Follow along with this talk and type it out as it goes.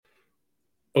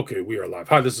Okay, we are live.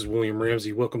 Hi, this is William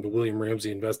Ramsey. Welcome to William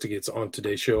Ramsey Investigates. On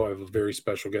today's show, I have a very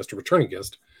special guest, a returning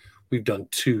guest. We've done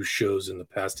 2 shows in the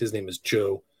past. His name is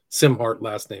Joe Szimhart.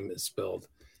 Last name is spelled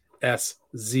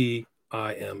Szimhart.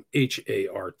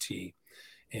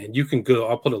 And you can go,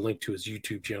 I'll put a link to his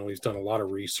YouTube channel. He's done a lot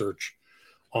of research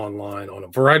online on a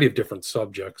variety of different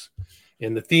subjects.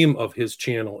 And the theme of his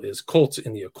channel is cults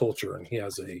in the occulture. And he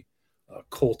has a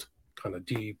cult kind of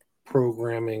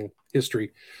deprogramming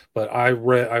history. But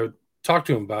I talked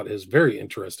to him about his very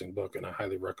interesting book, and I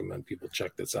highly recommend people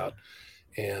check this out.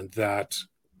 And that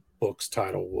book's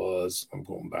title was, I'm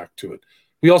going back to it.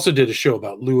 We also did a show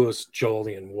about Lewis,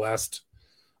 Julian West,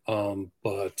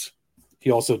 but he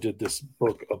also did this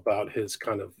book about his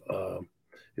kind of,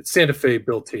 it's Santa Fe,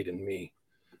 Bill Tate, and Me.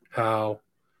 How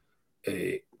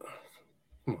a,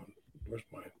 come on, where's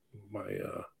my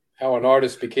how an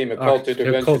artist became a cult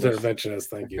interventionist. Cult interventionist,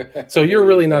 thank you. So you're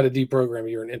really not a deprogrammer,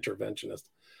 you're an interventionist.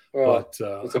 Well,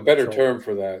 but it's a better term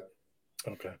for that.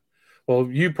 Okay. Well,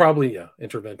 you probably,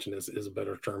 interventionist is a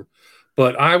better term.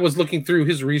 But I was looking through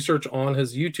his research on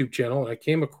his YouTube channel, and I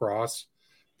came across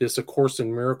this A Course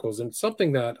in Miracles, and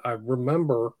something that I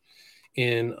remember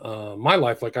in my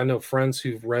life. Like, I know friends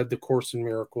who've read the Course in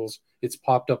Miracles. It's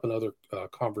popped up in other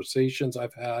conversations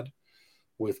I've had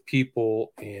with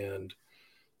people, and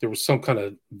there was some kind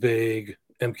of vague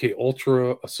MK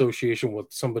Ultra association with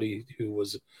somebody who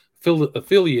was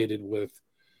affiliated with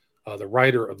the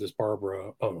writer of this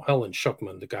Helen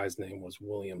Schuckman. The guy's name was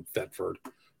William Thetford,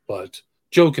 but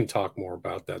Joe can talk more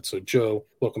about that. So Joe,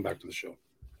 welcome back to the show.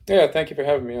 Yeah, thank you for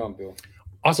having me on, Bill.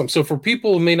 Awesome. So for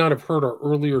people who may not have heard our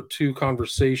earlier 2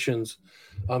 conversations,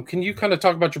 can you kind of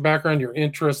talk about your background, your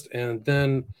interest, and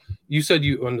then you said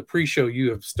you on the pre-show you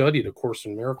have studied A Course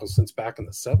in Miracles since back in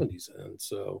the 70s, and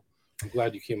so I'm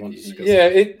glad you came on to discuss.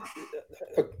 Yeah,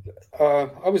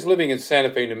 I was living in Santa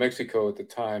Fe, New Mexico at the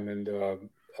time, and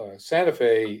Santa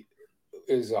Fe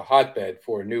is a hotbed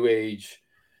for New Age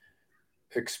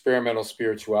experimental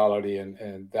spirituality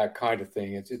and that kind of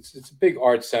thing. It's a big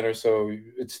art center, so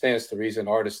it stands to reason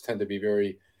artists tend to be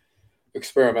very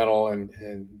experimental and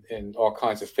in all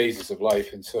kinds of phases of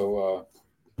life. And so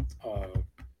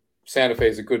Santa Fe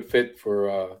is a good fit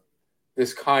for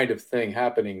this kind of thing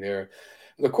happening there.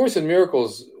 The Course in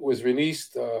Miracles was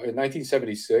released in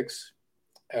 1976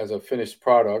 as a finished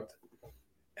product.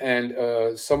 And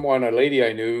a lady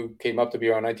I knew, came up to me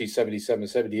around 1977,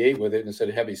 78 with it and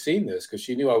said, have you seen this? Because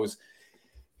she knew I was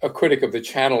a critic of the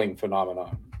channeling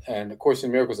phenomenon. And A Course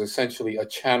in Miracles is essentially a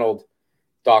channeled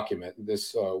document.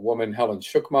 This woman, Helen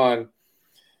Schuckman,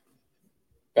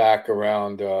 back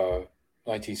around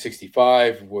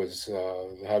 1965, was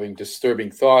having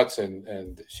disturbing thoughts,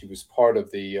 and she was part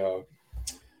of the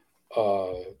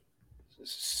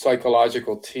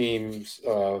psychological teams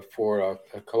for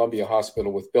a Columbia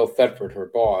hospital with Bill Thetford,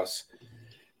 her boss.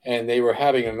 And they were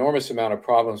having an enormous amount of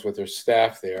problems with their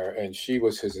staff there. And she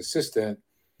was his assistant.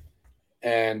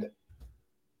 And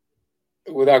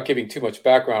without giving too much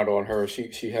background on her,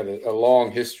 she had a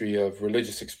long history of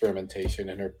religious experimentation.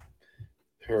 And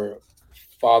her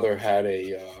father had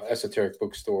a esoteric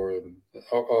bookstore.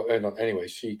 And anyway,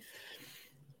 she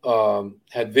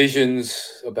had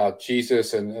visions about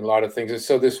Jesus and a lot of things. And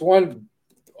so this one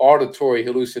auditory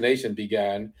hallucination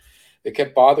began that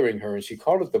kept bothering her, and she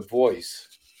called it the voice.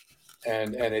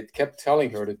 And it kept telling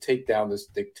her to take down this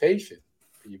dictation.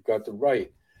 You've got to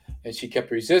write. And she kept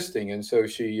resisting. And so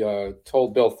she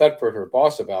told Bill Thetford, her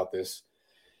boss, about this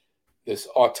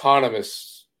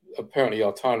apparently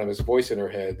autonomous voice in her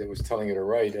head that was telling her to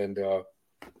write. And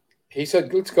he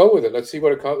said, let's go with it. Let's see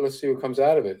what comes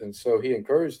out of it. And so he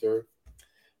encouraged her.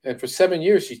 And for 7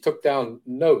 years, she took down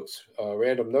notes,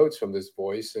 random notes from this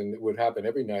voice, and it would happen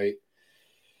every night.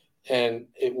 And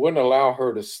it wouldn't allow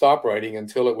her to stop writing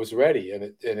until it was ready.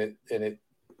 And it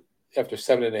after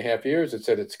 7.5 years, it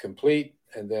said it's complete.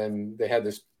 And then they had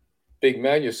this big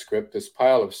manuscript, this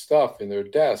pile of stuff in their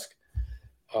desk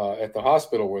at the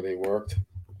hospital where they worked,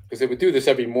 because they would do this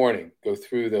every morning, go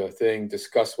through the thing,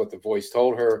 discuss what the voice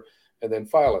told her, and then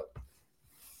file it.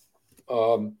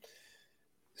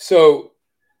 So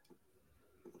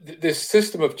this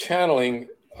system of channeling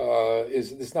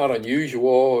is not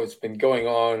unusual. It's been going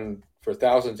on for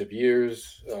thousands of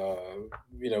years.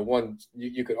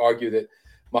 You could argue that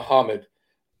Muhammad,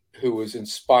 who was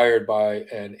inspired by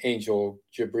an angel,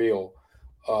 Jibril,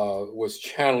 was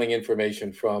channeling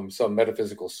information from some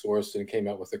metaphysical source and came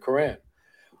out with the Quran.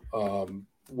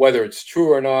 Whether it's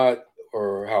true or not,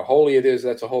 or how holy it is,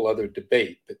 that's a whole other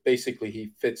debate. But basically,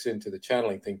 he fits into the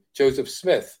channeling thing. Joseph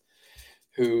Smith,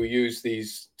 who used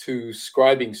these 2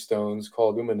 scribing stones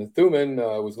called Uman and Thuman,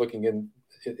 was looking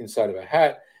inside of a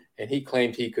hat, and he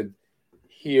claimed he could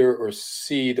hear or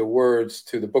see the words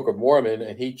to the Book of Mormon,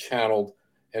 and he channeled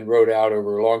and wrote out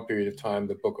over a long period of time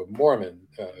the Book of Mormon.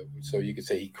 So you could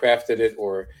say he crafted it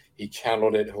or he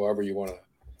channeled it, however you want to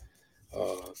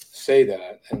say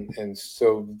that. And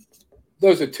so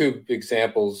those are two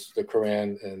examples, the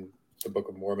Quran and the Book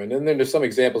of Mormon. And then there's some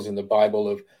examples in the Bible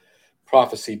of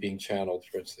prophecy being channeled,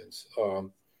 for instance.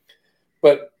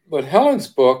 But Helen's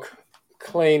book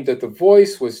claimed that the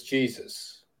voice was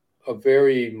Jesus, a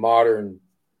very modern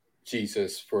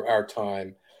Jesus for our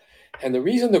time. And the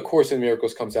reason the Course in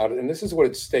Miracles comes out, and this is what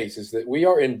it states, is that we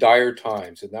are in dire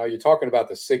times. And now you're talking about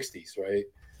the 60s, right?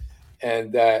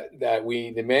 And that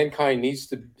the mankind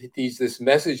needs this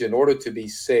message in order to be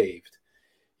saved.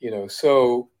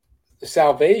 So the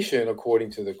salvation,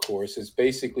 according to the Course, is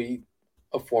basically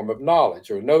a form of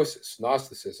knowledge, or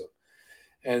Gnosticism.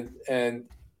 And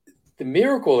the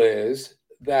miracle is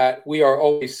that we are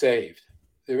always saved.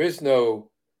 There is no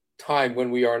time when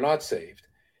we are not saved.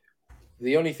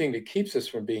 The only thing that keeps us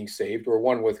from being saved or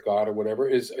one with God or whatever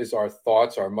is our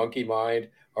thoughts, our monkey mind,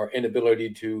 our inability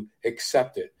to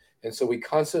accept it. And so we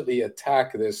constantly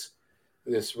attack this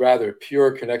rather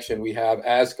pure connection we have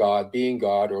as God, being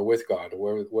God, or with God,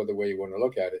 or whatever way you want to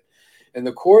look at it. And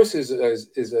the Course is a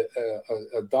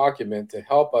document to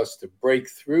help us to break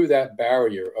through that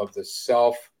barrier of the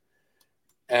self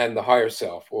and the higher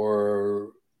self,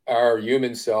 or our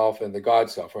human self and the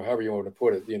God self, or however you want to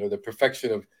put it, the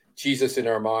perfection of Jesus in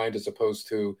our mind as opposed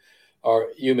to our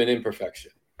human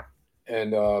imperfection.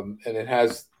 And it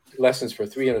has lessons for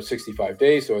 365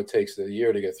 days, so it takes a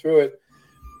year to get through it.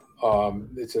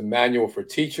 It's a manual for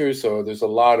teachers, so there's a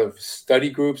lot of study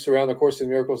groups around the Course in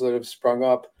Miracles that have sprung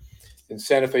up. In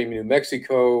Santa Fe, New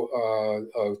Mexico,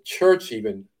 a church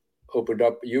even opened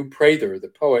up. Hugh Prather, the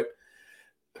poet,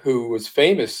 who was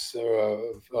famous,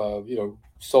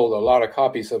 sold a lot of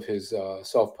copies of his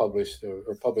self-published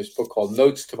or published book called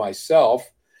Notes to Myself.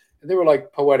 And they were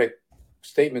like poetic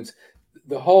statements.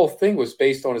 The whole thing was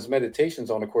based on his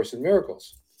meditations on A Course in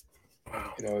Miracles.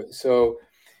 Wow. So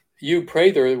Hugh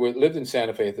Prather lived in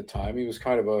Santa Fe at the time. He was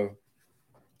kind of a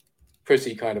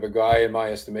prissy kind of a guy in my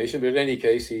estimation. But in any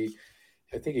case,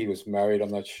 I think he was married.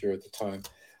 I'm not sure at the time.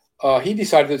 He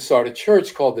decided to start a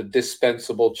church called the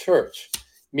Dispensable Church,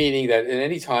 meaning that at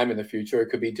any time in the future, it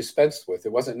could be dispensed with.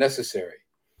 It wasn't necessary.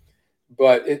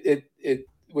 But it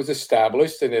was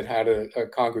established, and it had a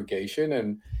congregation,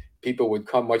 and people would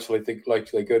come much like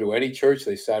they go to any church.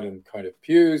 They sat in kind of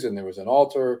pews, and there was an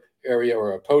altar area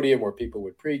or a podium where people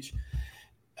would preach.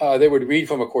 They would read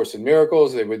from A Course in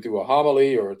Miracles. They would do a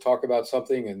homily or talk about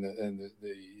something, and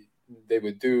they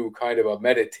would do kind of a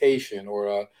meditation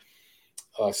or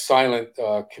a silent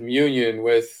communion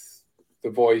with the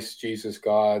voice, Jesus,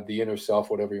 God, the inner self,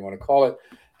 whatever you want to call it,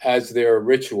 as their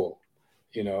ritual,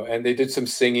 and they did some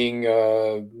singing,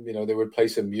 they would play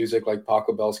some music like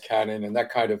Paco Bell's Canon and that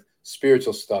kind of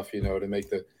spiritual stuff, to make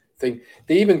the thing.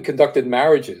 They even conducted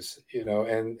marriages,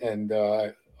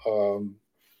 I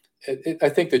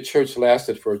think the church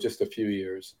lasted for just a few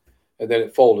years, and then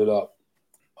it folded up.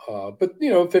 But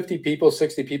 50 people,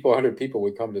 60 people, 100 people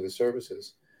would come to the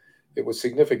services. It was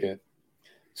significant.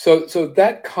 So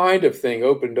that kind of thing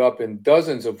opened up in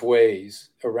dozens of ways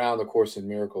around the Course in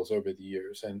Miracles over the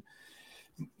years. And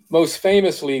most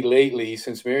famously lately,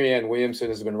 since Marianne Williamson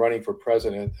has been running for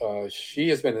president, she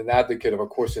has been an advocate of A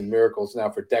Course in Miracles now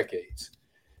for decades.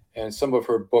 And some of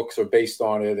her books are based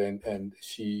on it. And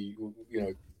she,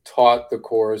 taught the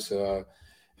Course,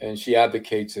 and she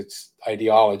advocates its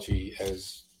ideology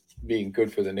as being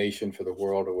good for the nation, for the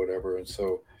world, or whatever. And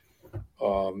so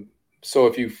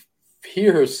if you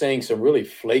hear her saying some really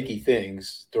flaky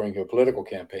things during her political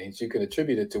campaigns, you can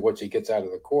attribute it to what she gets out of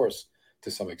the Course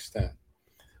to some extent,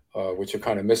 which are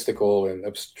kind of mystical and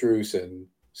abstruse and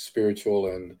spiritual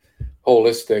and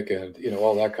holistic and,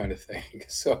 all that kind of thing.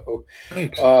 So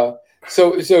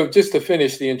just to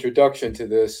finish the introduction to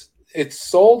this, it's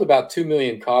sold about 2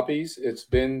 million copies. It's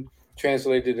been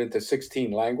translated into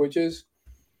 16 languages.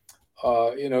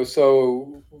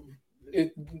 So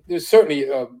there's certainly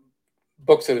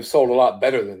books that have sold a lot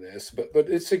better than this, but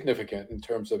it's significant in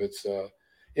terms of its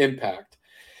impact.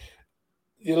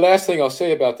 The last thing I'll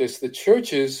say about this, the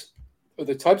churches, or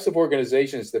the types of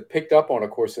organizations that picked up on A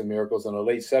Course in Miracles in the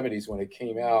late 70s when it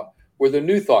came out, were the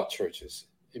New Thought churches.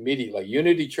 Immediately,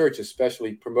 Unity Church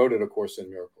especially promoted A Course in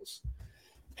Miracles.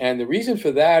 And the reason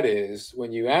for that is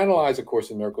when you analyze A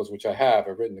Course in Miracles, which I've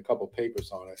written a couple of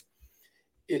papers on it,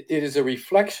 it is a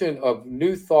reflection of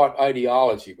New Thought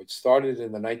ideology, which started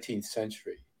in the 19th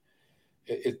century.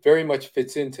 It very much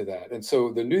fits into that. And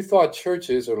so the New Thought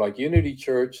churches are like Unity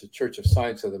Church, the Church of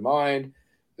Science of the Mind,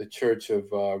 the Church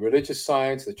of Religious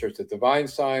Science, the Church of Divine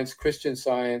Science, Christian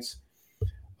Science.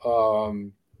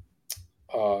 To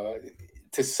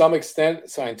some extent,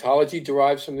 Scientology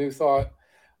derives from New Thought.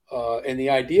 And the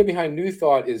idea behind New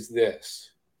Thought is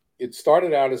this. It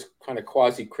started out as kind of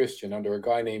quasi-Christian under a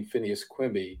guy named Phineas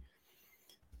Quimby.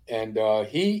 And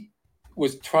he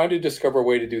was trying to discover a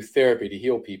way to do therapy to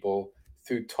heal people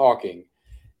through talking.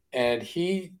 And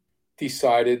he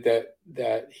decided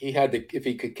that he had to, if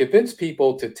he could convince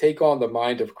people to take on the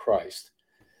mind of Christ,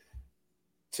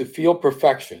 to feel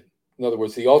perfection, in other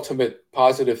words, the ultimate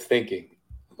positive thinking,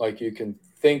 like you can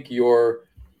think your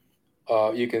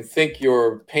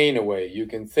pain away, you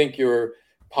can think your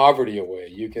poverty away,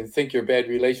 you can think your bad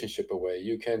relationship away,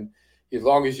 you can, as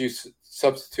long as you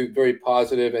substitute very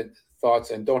positive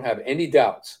thoughts and don't have any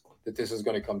doubts that this is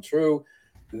going to come true,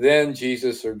 then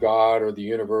Jesus or God or the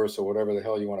universe or whatever the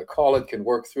hell you want to call it can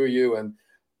work through you, and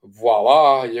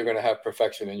voila, you're going to have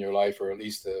perfection in your life, or at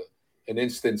least an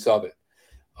instance of it.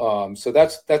 So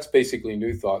that's basically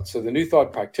New Thought. So the New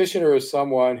Thought practitioner is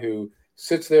someone who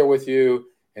sits there with you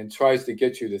and tries to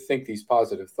get you to think these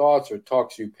positive thoughts or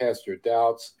talks you past your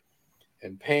doubts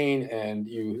and pain, and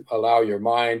you allow your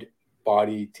mind,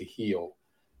 body to heal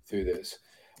through this.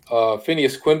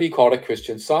 Phineas Quimby called it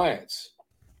Christian Science.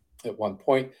 At one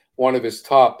point, one of his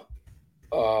top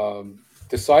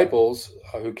disciples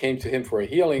who came to him for a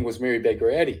healing was Mary Baker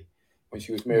Eddy. When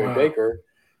she was Mary Baker,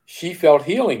 she felt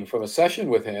healing from a session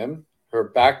with him. Her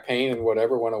back pain and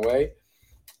whatever went away.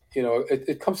 You know,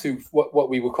 it comes through what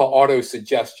we would call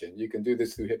auto-suggestion. You can do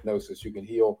this through hypnosis. You can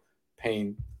heal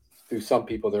pain through some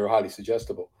people that are highly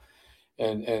suggestible,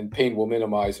 and pain will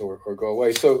minimize or go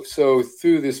away. So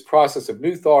through this process of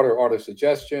New Thought or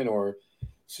auto-suggestion or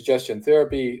suggestion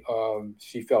therapy,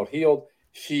 she felt healed.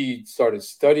 She started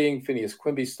studying Phineas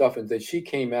Quimby stuff, and then she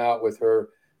came out with her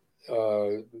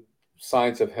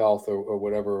Science of Health or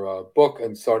whatever book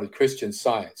and started Christian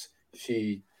Science.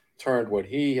 She turned what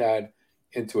he had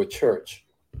into a church.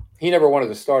 He never wanted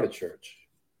to start a church.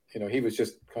 You know, he was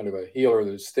just kind of a healer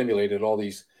that stimulated all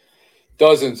these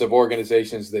dozens of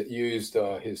organizations that used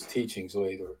his teachings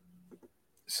later.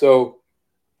 So,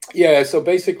 yeah, so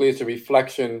basically it's a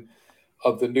reflection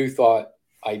of the New Thought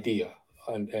idea.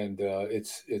 And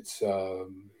it's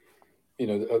you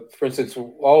know, for instance,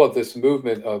 all of this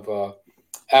movement of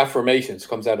affirmations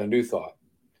comes out of New Thought.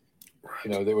 Right.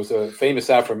 You know, there was a famous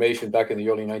affirmation back in the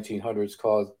early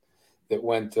 1900s that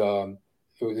went,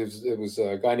 it was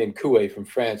a guy named Coué from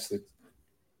France that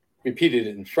repeated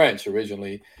it in French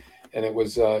originally. And it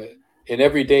was, in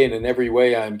every day and in every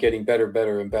way, I'm getting better,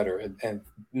 better, and better. And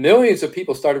millions of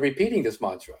people started repeating this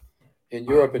mantra in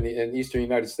Europe and in Eastern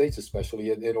United States,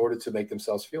 especially in order to make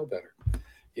themselves feel better.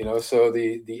 You know, so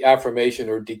the affirmation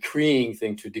or decreeing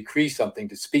thing, to decree something,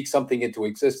 to speak something into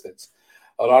existence.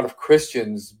 A lot of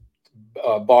Christians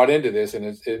bought into this, and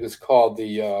it was called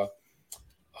the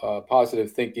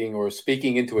positive thinking or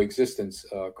speaking into existence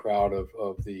crowd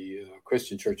of the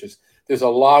Christian churches. There's a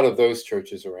lot of those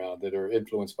churches around that are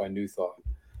influenced by New Thought.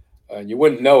 And you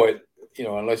wouldn't know it, you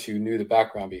know, unless you knew the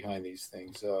background behind these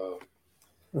things.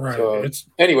 Right. So,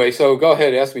 anyway, so go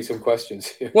ahead, ask me some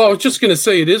questions. Well, I was just going to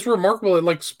say, it is remarkable. It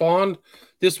like spawned,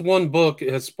 this one book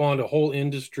has spawned a whole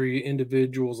industry,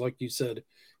 individuals, like you said.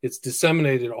 It's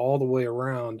disseminated all the way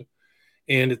around,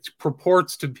 and it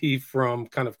purports to be from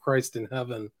kind of Christ in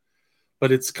heaven,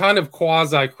 but it's kind of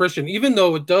quasi-Christian, even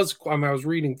though it does, I mean, I was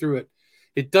reading through it,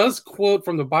 it does quote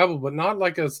from the Bible, but not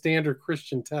like a standard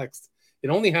Christian text. It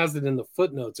only has it in the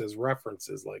footnotes as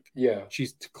references, like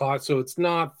she's taught. So it's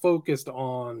not focused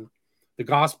on the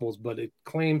Gospels, but it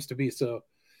claims to be. So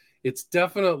it's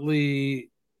definitely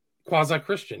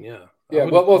quasi-Christian. Yeah. Yeah.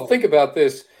 Well, think about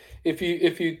this. If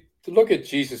you look at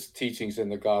Jesus' teachings in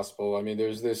the Gospel, I mean,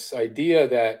 there's this idea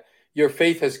that your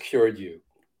faith has cured you.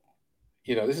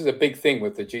 You know, this is a big thing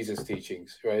with the Jesus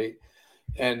teachings, right?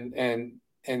 And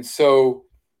so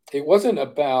it wasn't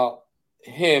about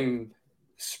him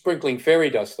sprinkling fairy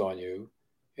dust on you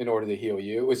in order to heal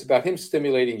you. It was about him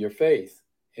stimulating your faith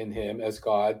in him as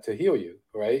God to heal you,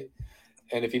 right?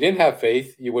 And if you didn't have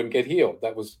faith, you wouldn't get healed.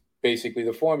 That was basically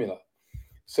the formula.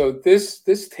 So this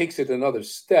takes it another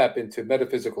step into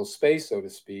metaphysical space, so to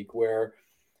speak, where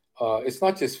it's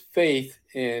not just faith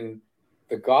in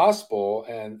the gospel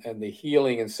and the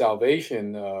healing and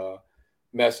salvation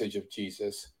message of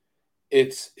Jesus.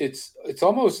 It's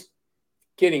almost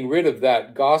getting rid of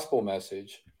that gospel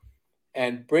message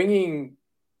and bringing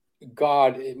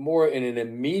God more in an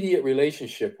immediate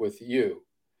relationship with you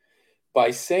by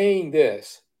saying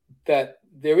this, that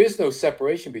there is no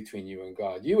separation between you and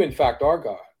God. You, in fact, are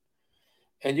God.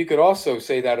 And you could also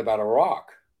say that about a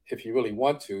rock. if you really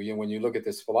want to. When you look at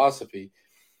this philosophy,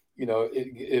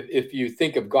 if you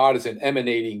think of God as an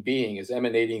emanating being, as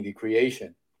emanating the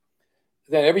creation,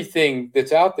 then everything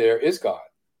that's out there is God.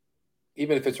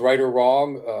 Even if it's right or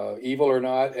wrong, evil or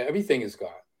not, everything is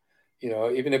God.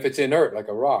 Even if it's inert, like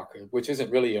a rock, which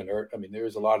isn't really inert. I mean,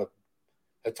 there's a lot of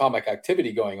atomic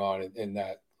activity going on in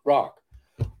that rock.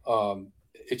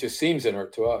 It just seems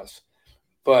inert to us.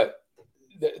 But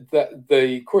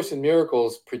the Course in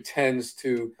Miracles pretends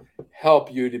to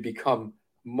help you to become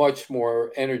much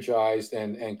more energized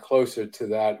and closer to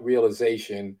that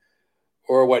realization,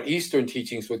 or what Eastern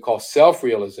teachings would call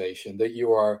self-realization, that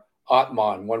you are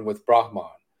Atman, one with Brahman.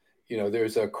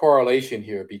 There's a correlation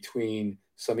here between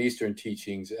some Eastern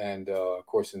teachings and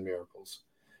Course in Miracles,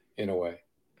 in a way.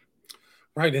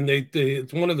 Right, and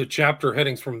it's one of the chapter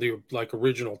headings from the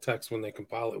original text when they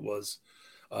compile it was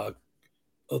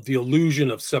the illusion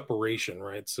of separation,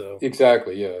 right? So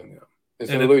exactly, yeah. It's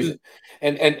an illusion,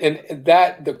 and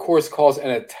that the Course calls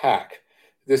an attack.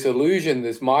 This illusion,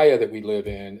 this Maya that we live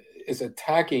in, is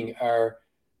attacking our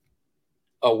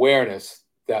awareness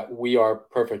that we are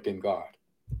perfect in God.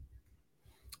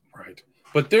 Right,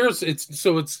 but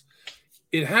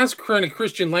it has kind of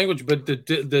Christian language, but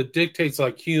the dictates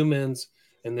like humans,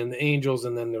 and then the angels,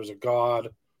 and then there's a God,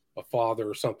 a Father,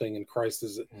 or something, and Christ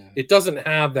is. It doesn't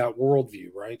have that worldview,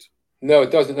 right? No,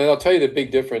 it doesn't. And I'll tell you the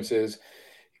big difference is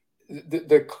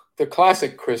the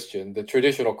classic Christian, the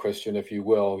traditional Christian, if you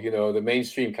will, the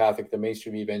mainstream Catholic, the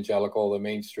mainstream evangelical, the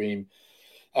mainstream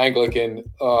Anglican,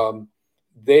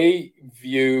 they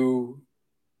view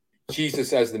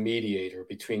Jesus as the mediator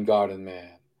between God and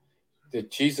man. That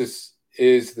Jesus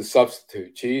is the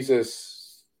substitute.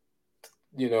 Jesus,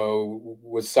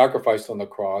 was sacrificed on the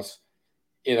cross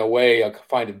in a way, a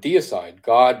kind of deicide,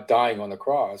 God dying on the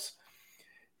cross,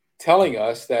 telling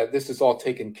us that this is all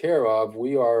taken care of.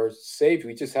 We are saved.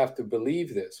 We just have to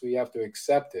believe this. We have to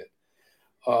accept it.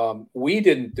 We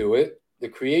didn't do it. The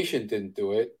creation didn't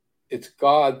do it. It's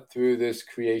God through this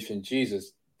creation.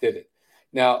 Jesus did it.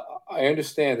 Now, I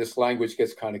understand this language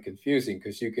gets kind of confusing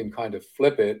because you can kind of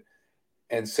flip it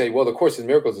and say, well, the Course in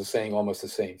Miracles is saying almost the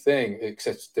same thing,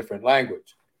 except it's different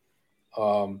language.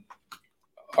 All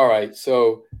right,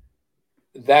 so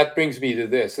that brings me to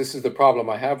this. This is the problem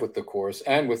I have with the Course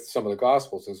and with some of the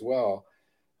Gospels as well.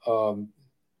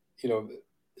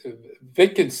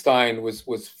 Wittgenstein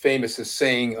was famous as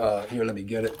saying, here, let me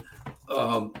get it.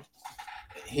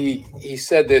 He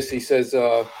said this. He says,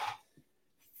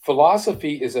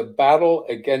 philosophy is a battle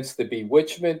against the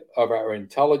bewitchment of our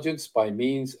intelligence by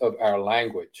means of our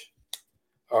language.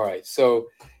 All right, so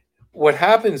what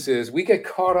happens is we get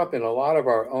caught up in a lot of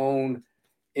our own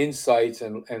insights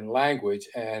and language,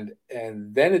 and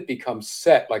then it becomes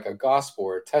set like a gospel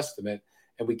or a testament,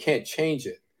 and we can't change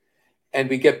it, and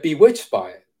we get bewitched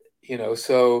by it,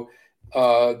 so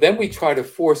then we try to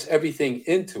force everything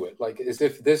into it, like as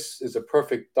if this is a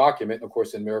perfect document, of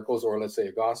course, in Miracles, or let's say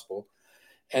a gospel,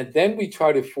 and then we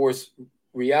try to force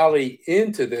reality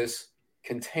into this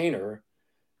container,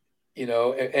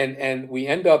 and we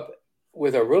end up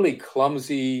with a really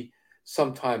clumsy,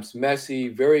 sometimes messy,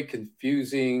 very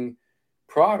confusing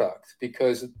product,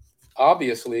 because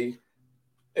obviously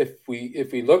if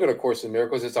we look at A Course in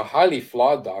Miracles, it's a highly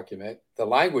flawed document. The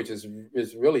language is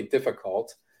really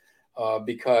difficult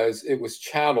because it was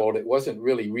channeled. It wasn't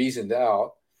really reasoned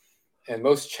out. And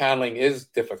most channeling is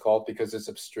difficult because it's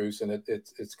abstruse and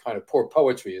it's kind of poor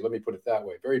poetry. Let me put it that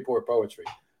way. Very poor poetry.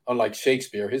 Unlike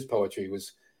Shakespeare, his poetry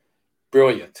was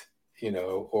brilliant.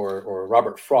 Or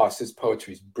Robert Frost, his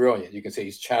poetry is brilliant. You can say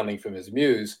he's channeling from his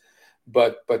muse,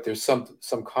 but there's some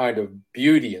kind of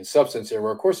beauty and substance there.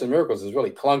 Where A Course in Miracles is really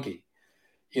clunky,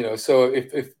 So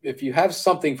if you have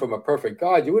something from a perfect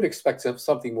God, you would expect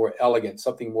something more elegant,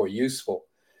 something more useful,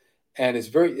 and it's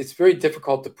very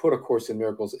difficult to put A Course in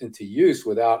Miracles into use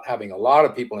without having a lot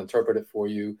of people interpret it for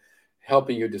you,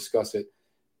 helping you discuss it.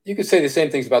 You could say the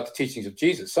same things about the teachings of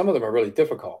Jesus. Some of them are really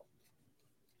difficult.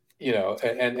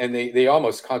 And they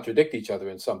almost contradict each other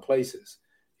in some places,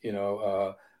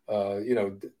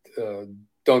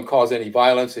 don't cause any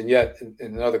violence. And yet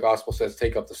in another gospel says,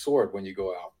 take up the sword when you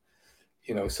go out,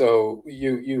 so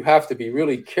you have to be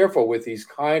really careful with these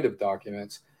kind of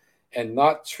documents and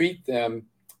not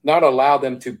allow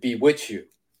them to bewitch you,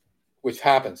 which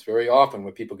happens very often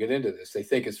when people get into this. They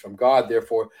think it's from God.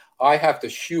 Therefore, I have to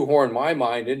shoehorn my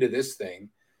mind into this thing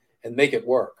and make it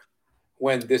work,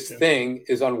 when this thing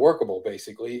is unworkable,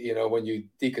 basically, when you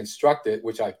deconstruct it,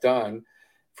 which I've done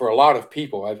for a lot of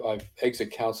people. I've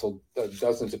exit counseled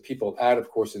dozens of people out of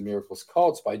Course in Miracles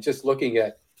cults by just looking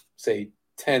at, say,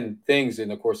 10 things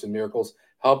in A Course in Miracles,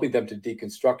 helping them to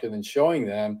deconstruct it and showing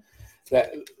them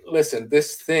that, listen,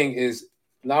 this thing is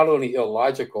not only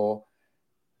illogical,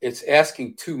 it's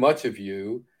asking too much of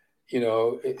you.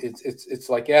 It's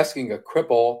like asking a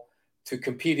cripple to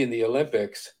compete in the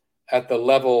Olympics at the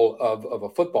level of a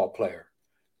football player,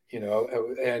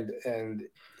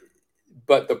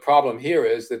 but the problem here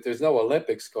is that there's no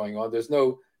Olympics going on. There's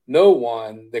no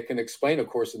one that can explain A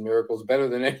Course in Miracles better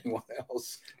than anyone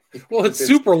else. Well, it's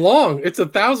super long. It's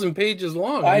 1,000 pages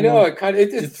long. I know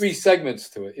it's 3 segments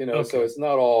to it, okay. So it's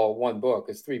not all one book.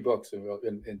 It's 3 books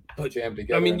in jammed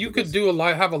together. I mean, you could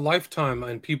have a lifetime,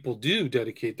 and people do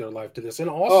dedicate their life to this. And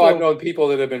also, I've known people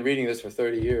that have been reading this for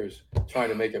 30 years, trying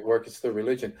to make it work. It's their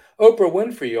religion. Oprah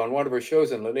Winfrey, on one of her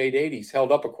shows in the late 80s,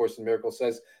 held up A Course in Miracles,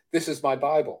 says, "This is my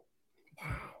Bible."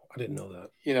 Wow, I didn't know that.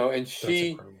 And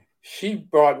she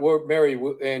brought Mary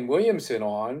Ann Williamson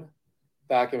on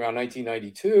back around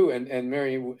 1992, and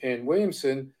Mary Ann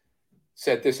Williamson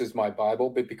said, "This is my Bible,"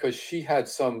 but because she had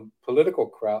some political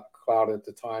clout at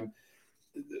the time,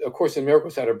 A Course in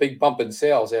Miracles had a big bump in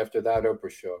sales after that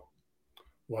Oprah show.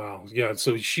 Wow, yeah.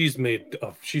 So she's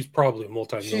probably a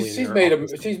multi-millionaire.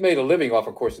 She's made a living off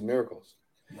A Course in Miracles.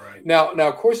 Right. Now,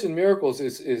 A Course in Miracles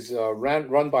is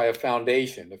run by a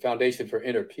foundation, the Foundation for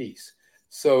Inner Peace.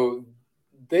 So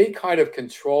they kind of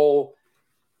control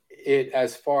it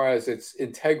as far as its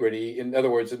integrity. In other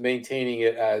words, maintaining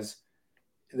it as,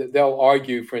 they'll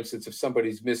argue, for instance, if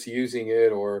somebody's misusing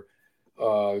it or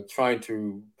trying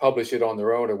to publish it on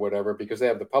their own or whatever, because they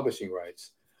have the publishing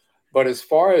rights. But as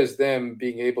far as them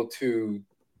being able to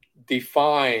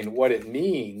define what it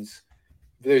means,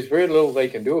 there's very little they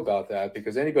can do about that,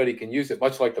 because anybody can use it,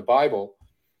 much like the Bible,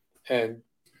 and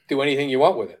do anything you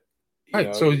want with it.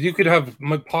 Right. So you could have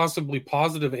possibly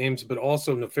positive aims, but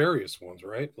also nefarious ones,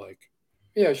 right? Like,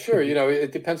 yeah, sure.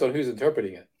 It depends on who's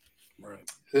interpreting it. Right.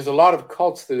 There's a lot of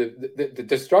cults the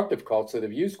destructive cults that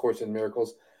have used Course in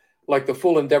Miracles, like the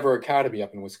Full Endeavor Academy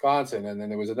up in Wisconsin, and then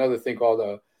there was another thing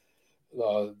called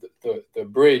the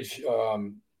Bridge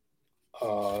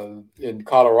in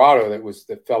Colorado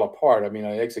that fell apart. I mean,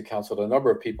 I exit counseled a number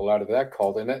of people out of that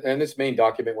cult, and its main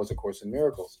document was A Course in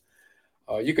Miracles.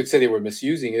 You could say they were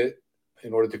misusing it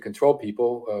in order to control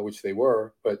people, which they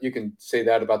were, but you can say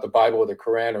that about the Bible or the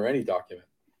Quran or any document.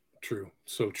 True.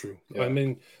 So true. Yeah. I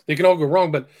mean, they can all go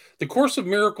wrong, but the Course of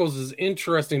Miracles is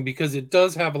interesting because it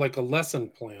does have like a lesson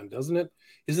plan, doesn't it?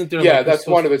 Isn't there? Yeah, that's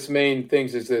one of its main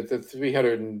things, is that the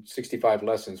 365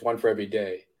 lessons, one for every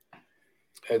day.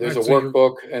 There's a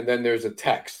workbook, and then there's a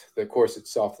text, the course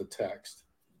itself, the text.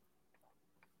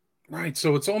 Right.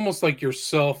 So it's almost like you're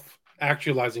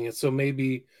self-actualizing it. So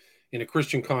maybe in a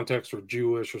Christian context or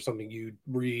Jewish or something, you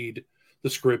read the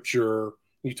scripture,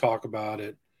 you talk about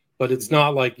it, but it's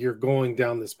not like you're going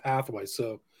down this pathway.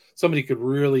 So somebody could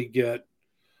really get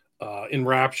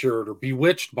enraptured or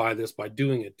bewitched by this by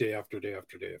doing it day after day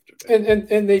after day after day.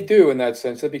 And they do, in that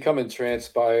sense. They become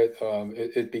entranced by it.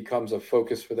 It becomes a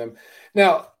focus for them.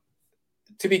 Now,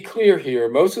 to be clear here,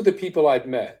 most of the people I've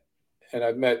met, and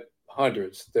I've met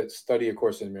hundreds that study A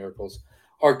Course in Miracles,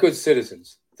 are good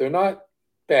citizens. They're not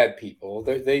bad people.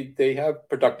 They have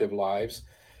productive lives.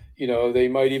 They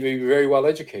might even be very well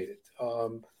educated.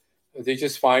 They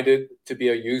just find it to be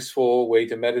a useful way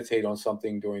to meditate on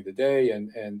something during the day,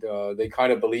 and they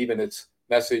kind of believe in its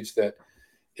message that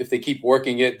if they keep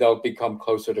working it, they'll become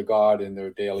closer to God in their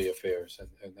daily affairs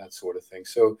and that sort of thing.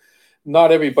 So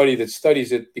not everybody that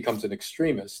studies it becomes an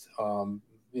extremist.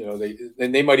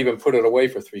 They might even put it away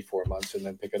for 3-4 months and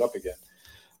then pick it up again.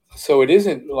 So it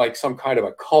isn't like some kind of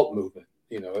a cult movement.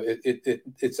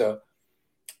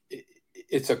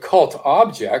 It's a cult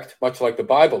object, much like the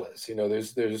Bible is.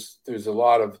 There's a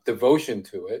lot of devotion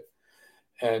to it,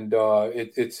 and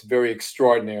it's very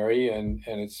extraordinary, and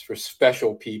it's for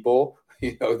special people,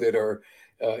 that are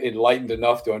enlightened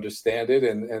enough to understand it,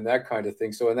 and that kind of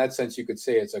thing. So in that sense, you could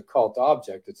say it's a cult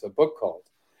object. It's a book cult,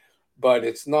 but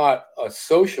it's not a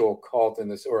social cult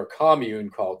or a commune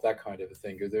cult, that kind of a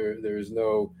thing. There is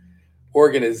no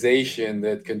organization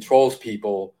that controls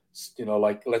people.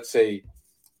 Like, let's say,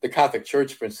 the Catholic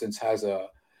Church, for instance, has a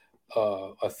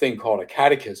thing called a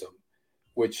catechism,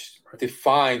 which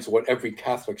defines what every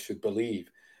Catholic should believe.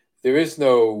 There is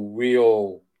no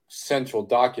real central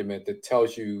document that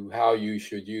tells you how you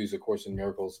should use A Course in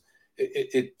Miracles.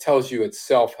 It tells you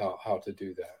itself how to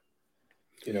do that.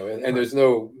 And there's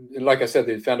no, like I said,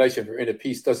 the Foundation for Inner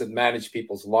Peace doesn't manage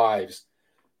people's lives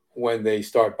when they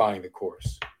start buying the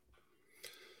course.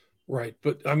 Right.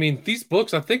 But I mean, these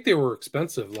books, I think they were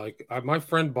expensive. Like my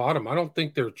friend bought them. I don't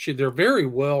think they're cheap. They're very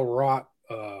well wrought,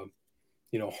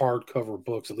 hardcover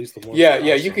books, at least the ones. Yeah.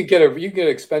 You can get an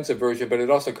expensive version, but it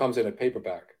also comes in a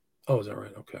paperback. Oh, is that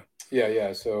right? Okay.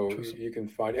 Yeah. So you can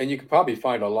find, and you can probably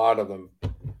find a lot of them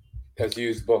as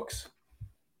used books,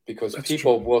 because That's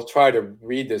people true. will try to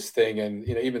read this thing, and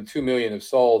even 2 million have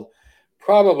sold.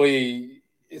 Probably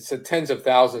it's the tens of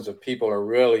thousands of people are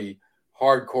really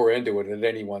hardcore into it at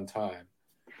any one time.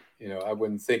 I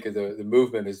wouldn't think of the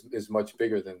movement is much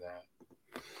bigger than that.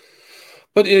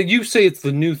 But you say it's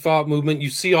the New Thought movement. You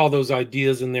see all those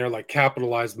ideas in there, like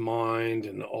capitalized mind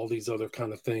and all these other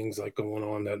kind of things like going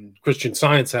on that Christian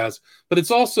Science has. But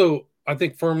it's also, I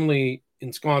think, firmly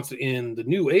ensconced in the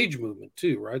New Age movement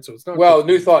too, right? So it's not Well, just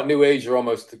New Thought, New Age are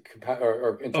almost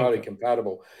are entirely okay.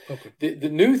 compatible. Okay. The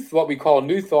new, what we call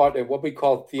New Thought and what we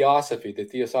call Theosophy, the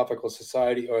Theosophical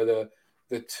Society, are the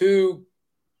two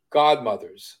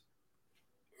godmothers,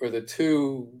 or the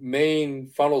two main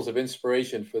funnels of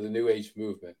inspiration for the New Age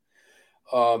movement.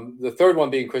 The third one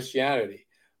being Christianity.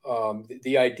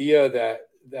 The idea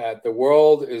that the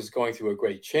world is going through a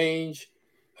great change,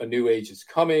 a new age is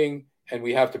coming, and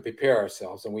we have to prepare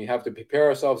ourselves. And we have to prepare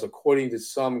ourselves according to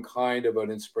some kind of an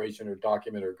inspiration or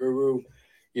document or guru,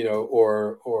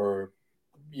 or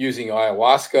using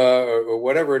ayahuasca or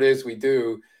whatever it is we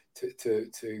do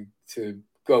to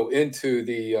go into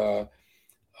the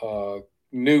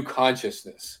new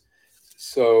consciousness.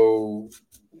 So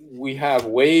we have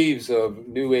waves of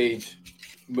New Age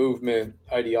movement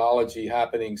ideology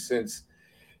happening since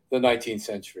the 19th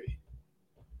century.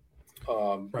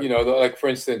 Right. Like for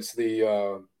instance,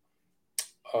 the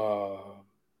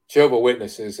Jehovah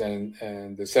Witnesses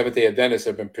and the Seventh-day Adventists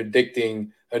have been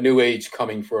predicting a New Age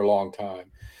coming for a long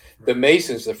time. The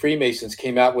Masons, the Freemasons,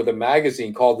 came out with a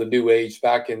magazine called The New Age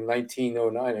back in 1909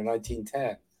 or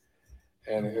 1910.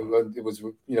 And it was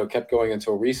kept going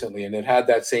until recently, and it had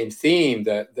that same theme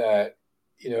that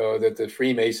the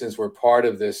Freemasons were part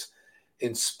of this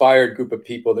inspired group of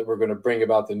people that were going to bring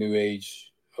about the new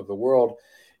age of the world.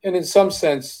 And in some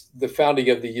sense, the founding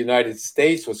of the United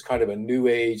States was kind of a new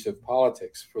age of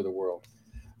politics for the world.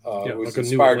 It was like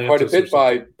inspired quite a bit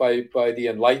by the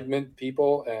Enlightenment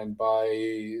people, and by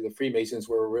the Freemasons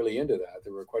were really into that.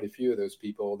 There were quite a few of those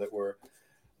people that were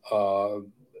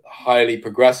highly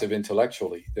progressive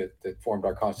intellectually that formed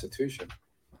our Constitution.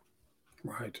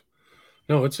 Right.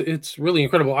 No, it's really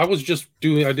incredible. I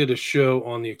did a show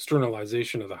on the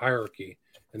externalization of the hierarchy,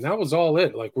 and that was all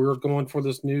it. Like we were going for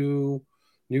this new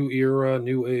era,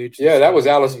 new age. Yeah, that was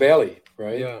Alice Bailey,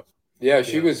 right? Yeah,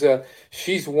 she was.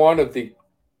 She's one of the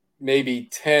maybe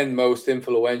 10 most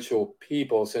influential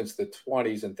people since the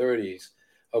 20s and 30s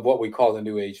of what we call the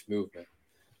New Age movement.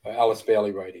 Alice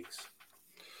Bailey writings.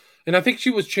 And I think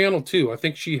she was channeled too. I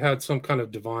think she had some kind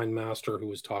of divine master who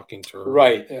was talking to her.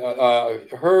 Right.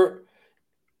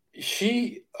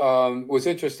 She was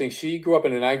interesting. She grew up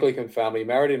in an Anglican family,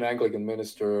 married an Anglican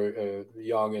minister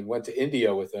young, and went to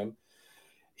India with him.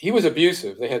 He was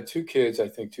abusive. They had 2 kids, I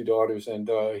think 2 daughters. And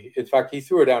in fact, he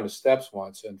threw her down the steps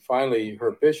once. And finally,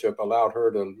 her bishop allowed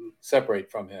her to separate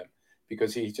from him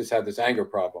because he just had this anger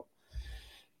problem.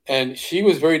 And she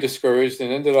was very discouraged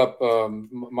and ended up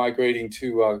migrating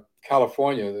to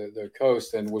California, the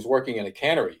coast, and was working in a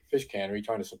cannery, fish cannery,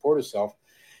 trying to support herself.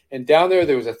 And down there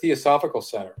was a Theosophical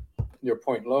Center near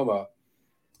Point Loma.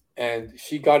 And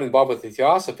she got involved with the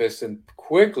Theosophists and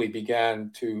quickly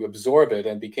began to absorb it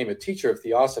and became a teacher of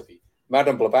Theosophy,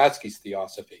 Madame Blavatsky's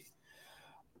Theosophy.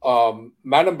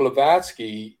 Madame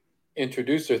Blavatsky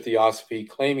introduced her Theosophy,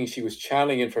 claiming she was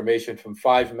channeling information from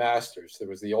 5 masters. There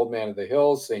was the Old Man of the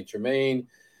Hills, Saint Germain,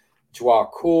 Jua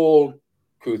Kul,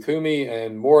 Kuthumi,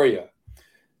 and Moria.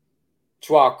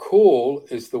 Jua Kul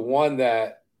is the one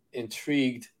that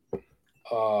intrigued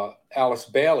Alice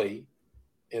Bailey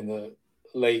in the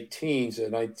late teens,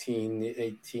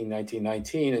 1918,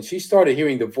 1919, and she started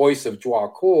hearing the voice of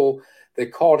Jua Kul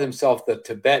that called himself the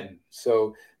Tibetan.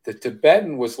 So the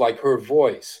Tibetan was like her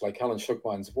voice, like Helen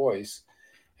Schucman's voice,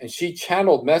 and she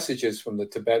channeled messages from the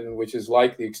Tibetan, which is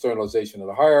like the externalization of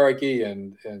the hierarchy,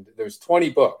 and there's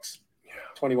 21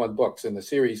 books in the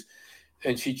series,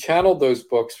 and she channeled those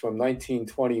books from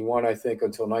 1921, I think,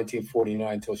 until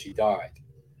 1949, until she died.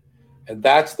 And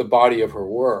that's the body of her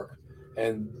work.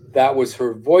 And that was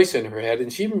her voice in her head. And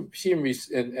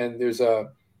there's the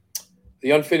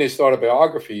unfinished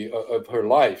autobiography of her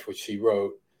life, which she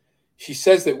wrote. She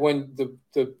says that when the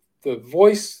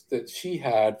voice that she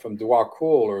had from Jua Kul,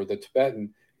 or the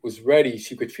Tibetan, was ready,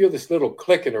 she could feel this little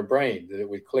click in her brain that it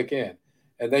would click in.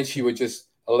 And then she would just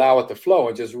allow it to flow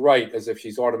and just write as if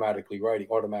she's automatic writing.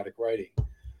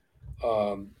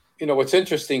 What's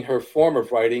interesting, her form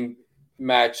of writing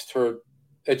matched her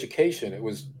education. It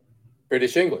was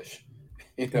British English,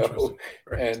 Right.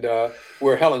 and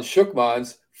where Helen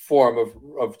Schucman's form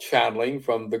of channeling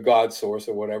from the God source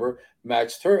or whatever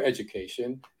matched her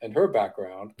education and her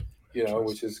background,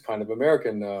 which is kind of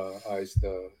Americanized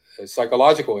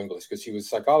psychological English, because she was a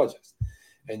psychologist.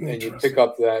 And you pick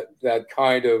up that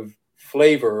kind of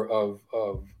flavor of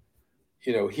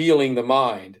healing the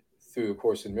mind through A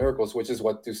Course in Miracles, which is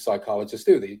what psychologists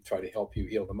do. They try to help you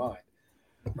heal the mind.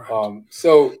 Right.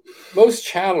 So most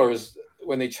channelers,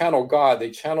 when they channel God,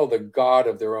 they channel the God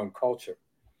of their own culture.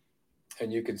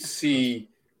 And you can see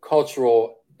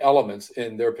cultural elements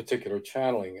in their particular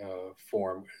channeling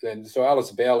form. And so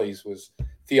Alice Bailey's was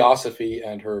Theosophy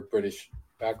and her British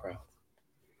background.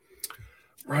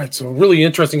 Right. So really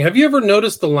interesting. Have you ever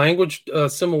noticed the language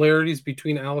similarities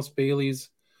between Alice Bailey's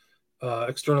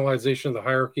externalization of the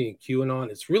hierarchy and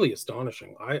QAnon? It's really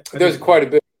astonishing. There's quite a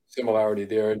bit of similarity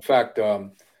there. In fact,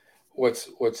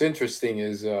 what's interesting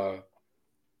is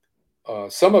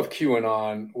some of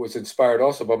QAnon was inspired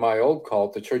also by my old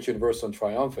cult, the Church Universal and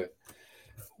Triumphant,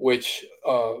 which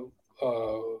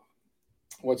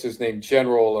what's his name,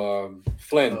 General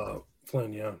Flynn.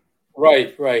 Flynn, yeah.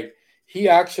 Right. He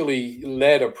actually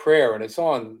led a prayer, and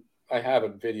I have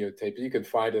it videotaped. You can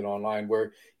find it online,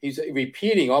 where he's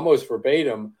repeating almost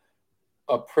verbatim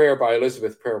a prayer by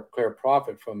Elizabeth Clare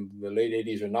Prophet from the late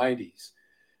 80s or 90s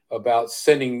about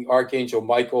sending Archangel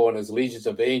Michael and his legions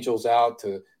of angels out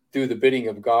to do the bidding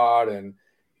of God and,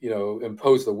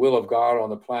 impose the will of God on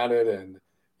the planet, and,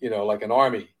 like an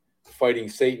army fighting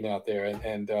Satan out there.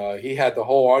 And he had the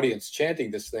whole audience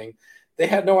chanting this thing. They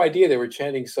had no idea they were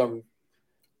chanting some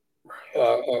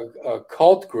a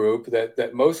cult group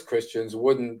that most Christians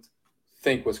wouldn't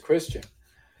think was Christian.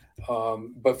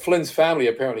 But Flynn's family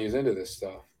apparently is into this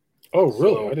stuff. Oh,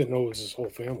 really? So, I didn't know it was his whole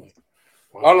family.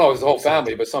 Wow. I don't know if it's his whole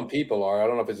family, but some people are. I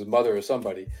don't know if it's his mother or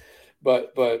somebody.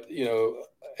 But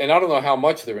and I don't know how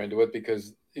much they're into it,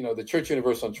 because, the Church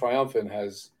Universal and Triumphant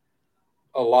has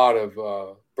a lot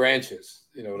of branches,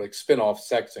 like spin-off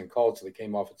sects and cults that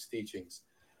came off its teachings.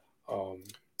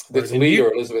 Its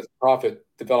leader, Elizabeth Prophet,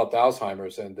 developed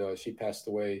Alzheimer's, and she passed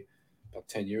away about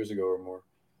 10 years ago or more.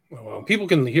 Well, people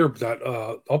can hear that.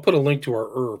 I'll put a link to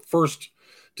our first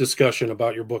discussion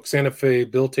about your book, Santa Fe,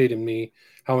 Bill Tate and Me,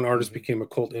 How an Artist Became a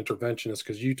Cult Interventionist,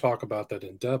 because you talk about that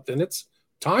in depth, and it's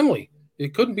timely.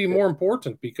 It couldn't be more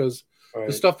important, because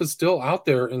this stuff is still out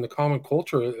there in the common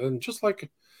culture. And just like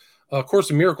A Course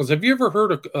in Miracles, have you ever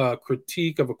heard a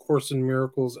critique of A Course in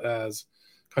Miracles as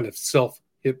kind of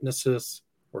self-hypnosis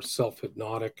or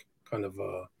self-hypnotic kind of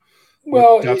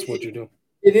that's what you do?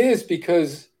 It is,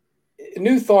 because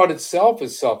New Thought itself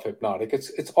is self-hypnotic.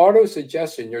 It's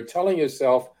auto-suggestion. You're telling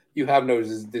yourself you have no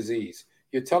disease.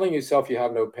 You're telling yourself you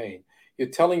have no pain. You're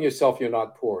telling yourself you're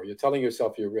not poor. You're telling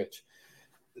yourself you're rich.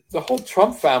 The whole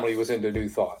Trump family was into New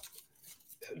Thought.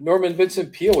 Norman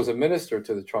Vincent Peale was a minister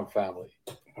to the Trump family.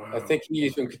 Wow. I think he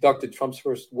even conducted Trump's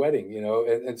first wedding,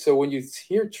 and so when you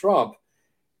hear Trump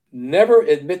never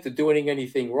admit to doing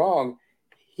anything wrong,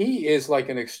 he is like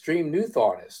an extreme New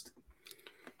Thoughtist.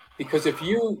 Because if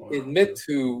you admit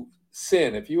to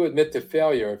sin, if you admit to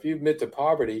failure, if you admit to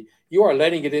poverty, you are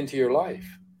letting it into your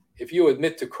life. If you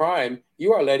admit to crime,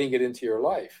 you are letting it into your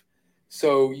life.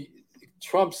 So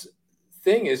Trump's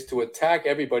thing is to attack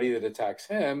everybody that attacks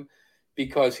him,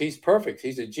 because he's perfect.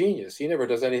 He's a genius. He never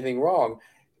does anything wrong.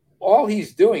 All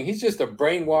he's doing, he's just a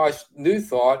brainwashed New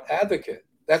Thought advocate.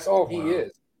 That's all he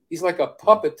is. He's like a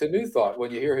puppet to New Thought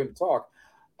when you hear him talk.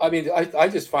 I mean, I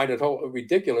just find it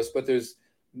ridiculous, but there's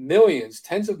millions,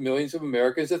 tens of millions of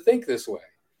Americans that think this way.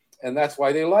 And that's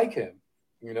why they like him.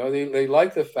 They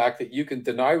like the fact that you can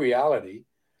deny reality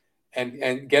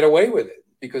and get away with it,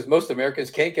 because most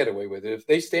Americans can't get away with it. If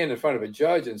they stand in front of a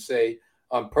judge and say,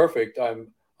 I'm perfect,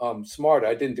 I'm smart,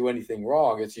 I didn't do anything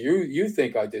wrong, it's you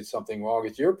think I did something wrong,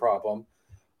 it's your problem.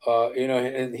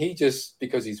 And he just,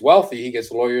 because he's wealthy, he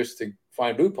gets lawyers to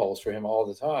find loopholes for him all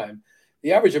the time.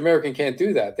 The average American can't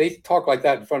do that. They talk like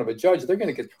that in front of a judge, they're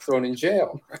going to get thrown in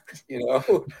jail,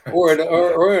 or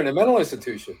in a mental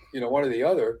institution, one or the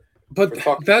other. But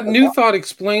that New Thought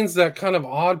explains that kind of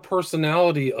odd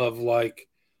personality of, like,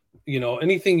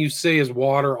 anything you say is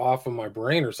water off of my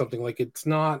brain or something. Like, it's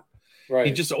not, right.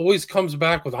 He just always comes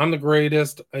back with, I'm the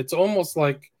greatest. It's almost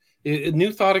like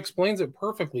New Thought explains it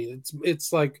perfectly.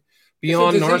 It's like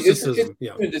beyond narcissism.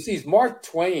 It's a disease. Mark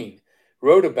Twain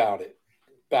wrote about it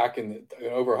back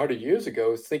over 100 years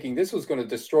ago, thinking this was going to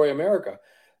destroy America.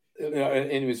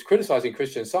 And he was criticizing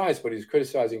Christian Science, but he was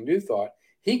criticizing New Thought.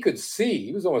 He could see,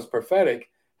 he was almost prophetic,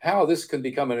 how this can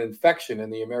become an infection in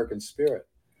the American spirit.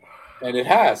 And it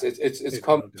has. It's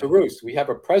come to roost. We have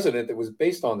a president that was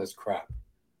based on this crap.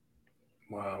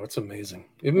 Wow, it's amazing.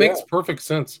 It makes perfect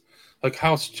sense. Like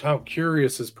how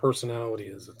curious his personality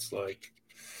is. It's like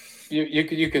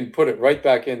you can put it right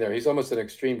back in there. He's almost an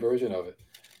extreme version of it.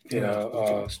 You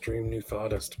know, extreme new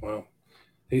thoughtist. Wow.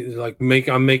 He's like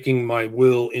I'm making my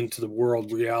will into the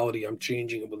world reality. I'm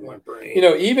changing it with my brain. You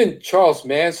know, even Charles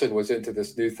Manson was into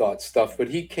this new thought stuff, but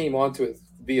he came onto it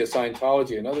via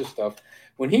Scientology and other stuff.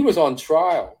 When he was on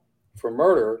trial for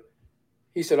murder,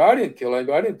 he said, I didn't kill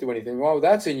anybody. I didn't do anything wrong.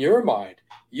 That's in your mind.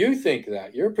 You think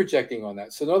that. You're projecting on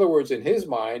that. So in other words, in his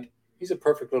mind, he's a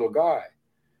perfect little guy.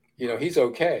 You know, he's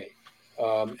okay.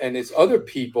 And it's other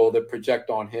people that project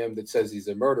on him that says he's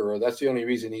a murderer. That's the only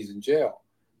reason he's in jail,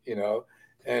 you know.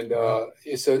 And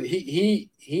so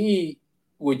he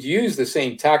would use the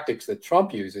same tactics that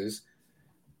Trump uses,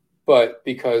 but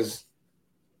because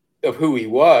of who he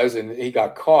was, and he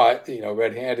got caught, you know,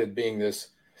 red-handed, being this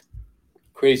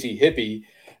crazy hippie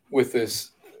with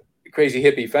this crazy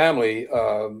hippie family,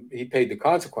 he paid the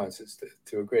consequences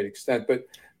to a great extent.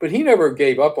 But he never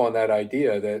gave up on that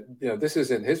idea that, you know, this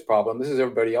isn't his problem. This is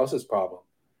everybody else's problem.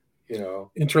 You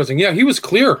know, interesting. Yeah, he was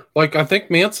clear. Like, I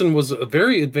think Manson was a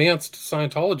very advanced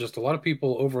Scientologist. A lot of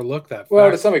people overlook that fact.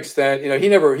 Well, to some extent, you know, he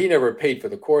never paid for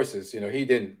the courses. You know,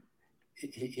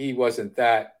 he wasn't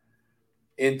that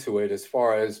into it as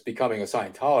far as becoming a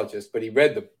Scientologist, but he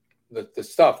read the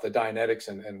stuff, the Dianetics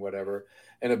and whatever,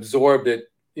 and absorbed it,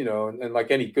 you know, and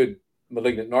like any good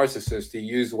malignant narcissist, he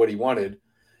used what he wanted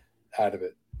out of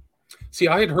it. See,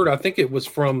 I had heard, I think it was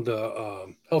from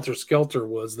the Helter Skelter,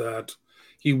 was that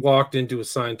he walked into a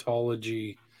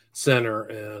Scientology center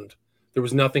and there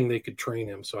was nothing they could train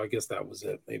him. So I guess that was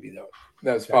it. Maybe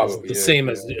that's probably the same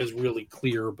as really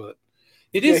clear, but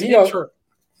it is interesting.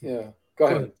 Yeah, go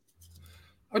ahead.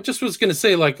 I just was going to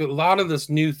say, like, a lot of this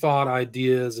new thought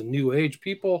ideas and new age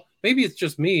people, maybe it's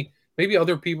just me, maybe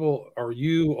other people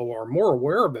are more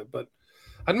aware of it, but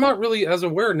I'm not really as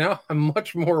aware now. I'm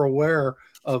much more aware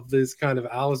of this kind of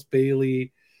Alice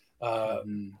Bailey,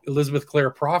 Elizabeth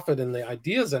Clare Prophet, and the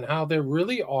ideas and how there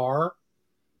really are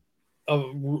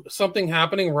something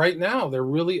happening right now. They're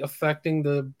really affecting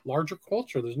the larger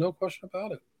culture. There's no question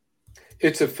about it.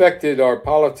 It's affected our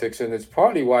politics, and it's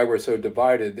partly why we're so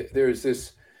divided. There's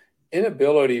this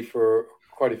inability for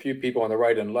quite a few people on the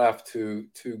right and left to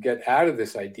get out of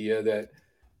this idea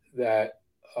that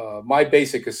my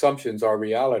basic assumptions are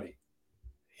reality,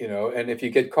 you know. And if you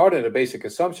get caught in a basic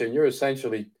assumption, you're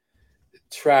essentially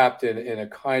trapped in a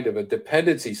kind of a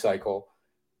dependency cycle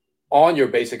on your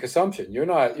basic assumption. You're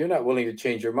not willing to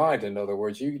change your mind. In other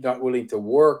words, you're not willing to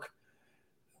work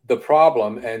the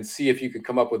problem and see if you can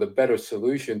come up with a better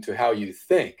solution to how you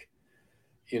think.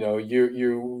 You know,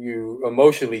 you're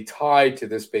emotionally tied to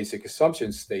this basic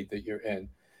assumption state that you're in.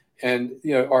 And,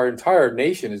 you know, our entire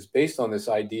nation is based on this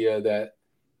idea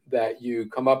that you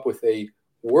come up with a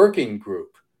working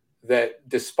group, that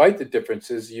despite the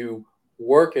differences, you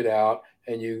work it out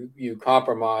and you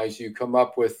compromise, you come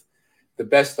up with the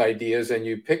best ideas and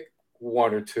you pick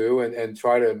one or two and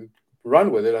try to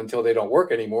run with it until they don't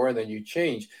work anymore, and then you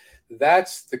change.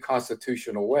 That's the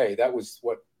constitutional way. That was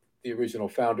what the original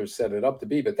founders set it up to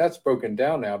be, but that's broken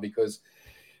down now because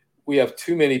we have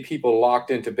too many people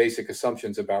locked into basic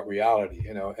assumptions about reality,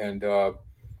 you know. And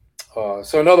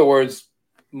so in other words,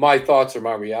 my thoughts are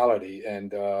my reality,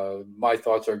 and my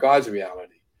thoughts are God's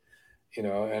reality, you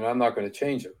know, and I'm not going to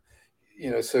change them. You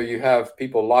know, so you have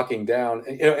people locking down,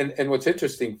 and, you know, and what's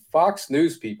interesting, Fox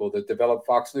News people that developed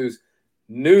Fox News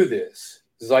knew this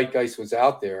zeitgeist was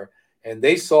out there, and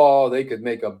they saw they could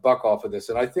make a buck off of this.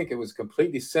 And I think it was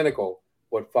completely cynical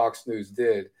what Fox News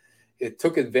did. It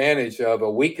took advantage of a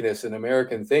weakness in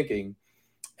American thinking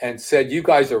and said, you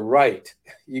guys are right.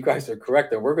 You guys are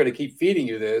correct. And we're going to keep feeding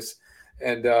you this.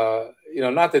 And, you know,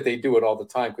 not that they do it all the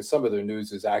time, because some of their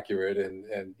news is accurate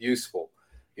and useful.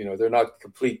 You know, they're not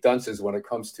complete dunces when it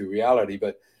comes to reality,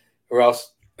 or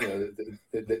else, you know,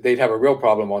 they'd have a real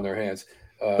problem on their hands.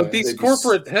 But these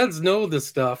corporate heads know this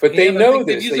stuff. But they know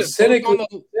this. They cynically,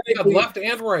 left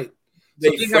and right.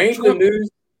 They frame the news.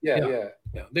 Yeah.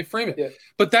 They frame it. Yeah.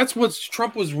 But that's what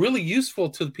Trump was really useful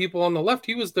to the people on the left.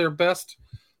 He was their best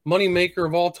money maker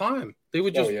of all time. They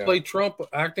would just play Trump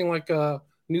acting like a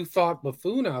new thought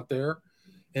buffoon out there.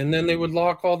 And then they would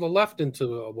lock all the left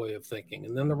into a way of thinking.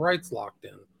 And then the right's locked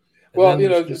in. Well, you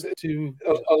know,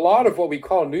 a lot of what we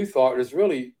call new thought is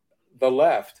really the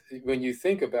left. When you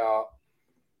think about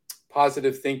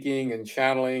positive thinking and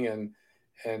channeling and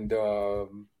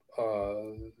you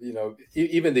know,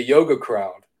 even the yoga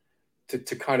crowd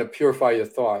to kind of purify your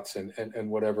thoughts and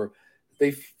whatever,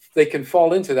 they can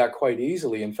fall into that quite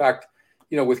easily. In fact,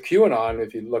 you know, with QAnon,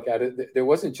 if you look at it, there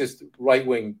wasn't just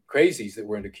right-wing crazies that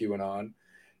were into QAnon.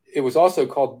 it was also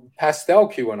called pastel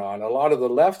QAnon. A lot of the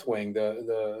left wing,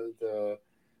 the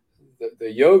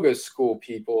yoga school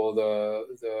people,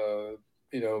 the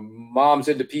moms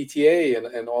into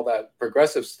PTA and all that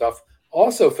progressive stuff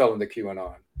also fell into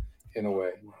QAnon in a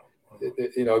way.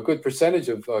 A good percentage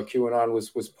of QAnon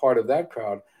was part of that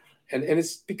crowd, and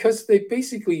it's because they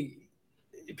basically,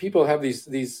 people have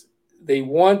these they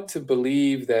want to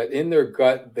believe that in their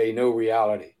gut they know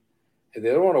reality, and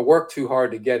they don't want to work too hard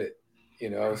to get it.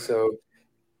 So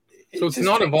it's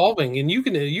not evolving, and you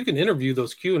can interview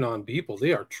those QAnon people.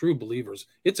 They are true believers.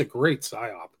 It's a great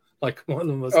psyop. Like one of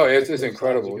the most. Oh, it's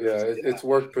incredible. Yeah, it's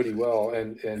worked pretty well,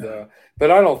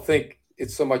 but I don't think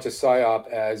it's so much a psyop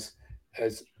as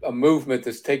a movement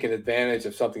that's taken advantage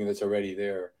of something that's already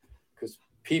there, because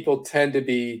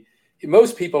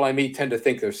most people I meet tend to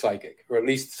think they're psychic, or at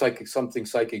least something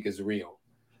psychic is real,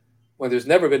 when there's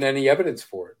never been any evidence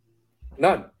for it,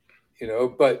 none.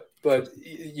 But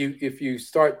if you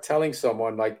start telling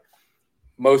someone, like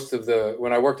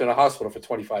when I worked in a hospital for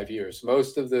 25 years,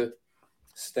 most of the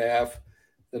staff,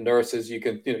 the nurses,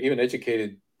 even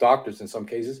educated doctors in some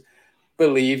cases,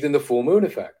 believed in the full moon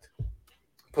effect.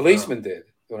 Policemen did.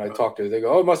 When I talked to them, they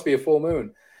go, "Oh, it must be a full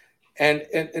moon." And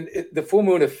the full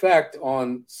moon effect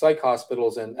on psych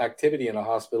hospitals and activity in a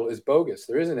hospital is bogus.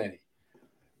 There isn't any.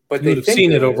 But you would have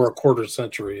seen it over a quarter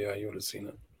century. Yeah, you would have seen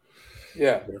it.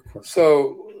 Yeah.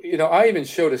 So, I even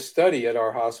showed a study at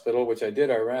our hospital, which I did.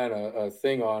 I ran a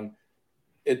thing on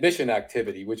admission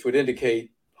activity, which would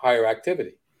indicate higher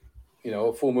activity,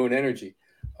 full moon energy,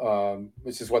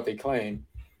 which is what they claim.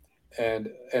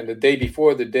 And the day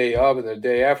before, the day of, and the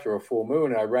day after a full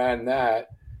moon, I ran that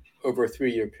over a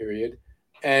 3-year period.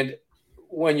 And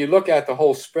when you look at the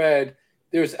whole spread,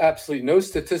 there's absolutely no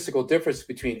statistical difference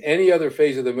between any other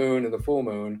phase of the moon and the full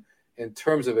moon in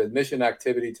terms of admission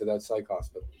activity to that psych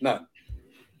hospital. None.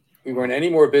 We weren't any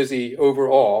more busy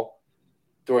overall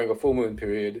during a full moon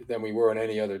period than we were on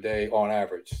any other day on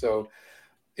average. So,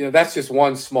 that's just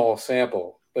one small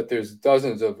sample, but there's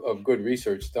dozens of good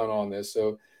research done on this.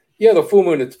 So, yeah, the full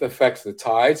moon affects the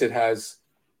tides. It has,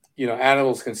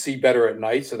 animals can see better at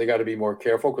night, so they got to be more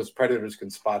careful because predators can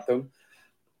spot them.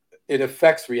 It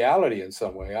affects reality in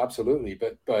some way, absolutely.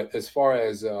 But as far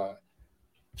as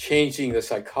changing the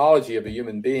psychology of a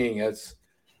human being, it's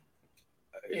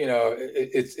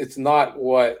not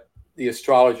what the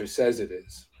astrologer says it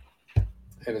is,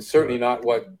 and it's certainly not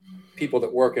what people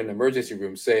that work in emergency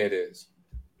rooms say it is.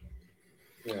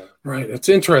 Yeah, right. It's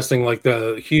interesting, like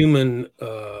the human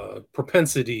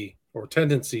propensity or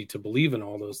tendency to believe in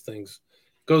all those things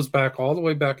goes back all the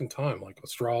way back in time, like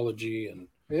astrology and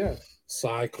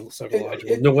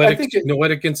psychological.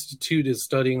 Noetic Institute is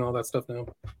studying all that stuff now.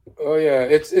 Oh yeah,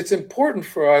 it's important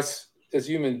for us as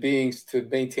human beings to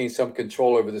maintain some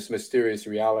control over this mysterious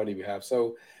reality we have.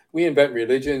 So we invent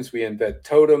religions, we invent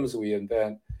totems, we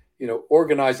invent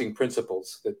organizing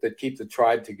principles that keep the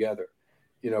tribe together.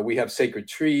 We have sacred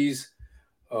trees.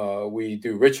 We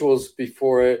do rituals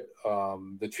before it.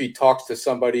 The tree talks to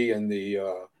somebody, and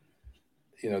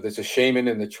there's a shaman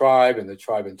in the tribe, and the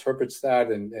tribe interprets that,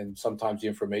 and sometimes the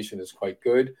information is quite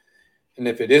good. And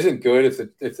if it isn't good,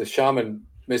 if the shaman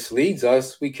misleads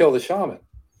us, we kill the shaman.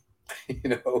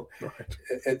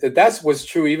 Right. That was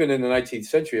true even in the 19th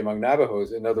century among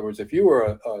Navajos. In other words, if you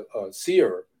were a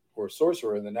seer or a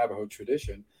sorcerer in the Navajo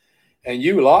tradition, and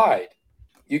you lied,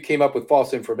 you came up with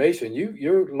false information,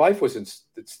 your life was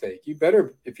at stake. You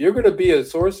better, if you're going to be a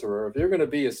sorcerer, if you're going to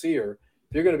be a seer,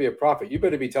 if you're going to be a prophet, you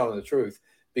better be telling the truth,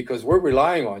 because we're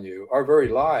relying on you. Our very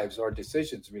lives, our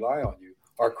decisions rely on you.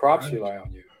 Our crops rely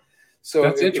on you. So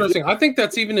that's interesting. I think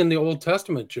that's even in the Old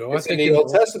Testament, Joe. I think in the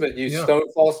Old Testament, you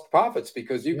stone false prophets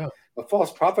because a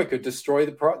false prophet could destroy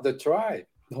the tribe,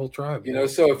 the whole tribe.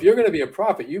 So if you're going to be a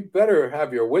prophet, you better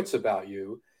have your wits about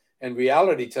you and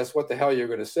reality test what the hell you're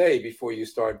going to say before you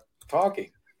start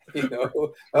talking.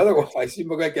 Otherwise you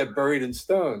might get buried in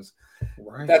stones.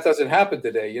 Right. That doesn't happen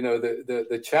today.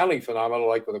 The channeling phenomenon,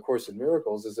 like with A Course in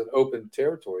Miracles, is an open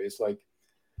territory. It's like,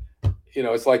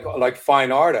 it's like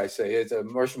fine art. I say, it's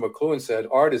Marshall McLuhan said,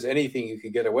 art is anything you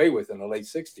can get away with in the late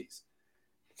 60s.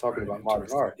 Talking about modern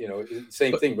art,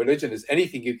 same thing. Religion is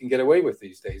anything you can get away with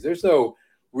these days. There's no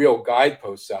real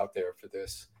guideposts out there for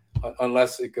this,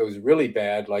 unless it goes really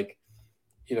bad. Like,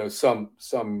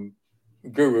 some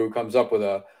guru comes up with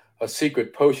a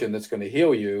secret potion that's going to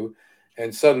heal you,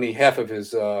 and suddenly half of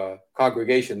his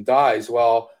congregation dies.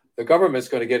 Well, the government's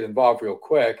going to get involved real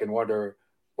quick and wonder,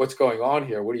 what's going on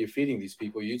here? What are you feeding these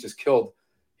people? You just killed,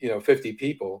 50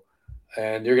 people,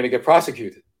 and you're going to get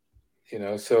prosecuted.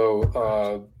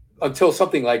 So until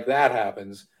something like that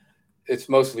happens, it's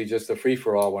mostly just a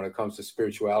free-for-all when it comes to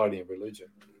spirituality and religion.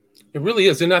 It really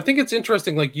is. And I think it's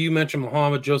interesting, like you mentioned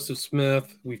Muhammad, Joseph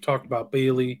Smith, we've talked about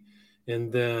Bailey,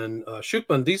 and then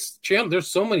Shukman. These channel, there's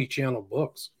so many channel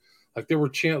books. Like there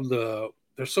were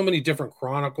there's so many different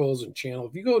chronicles and channel.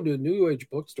 If you go to a New Age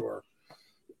bookstore,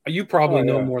 you probably Oh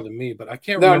know yeah. more than me, but I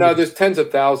can't No, remember. no, there's tens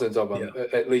of thousands of them Yeah.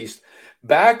 at least.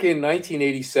 Back in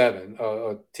 1987,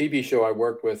 a TV show I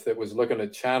worked with that was looking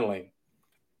at channeling.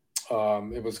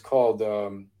 It was called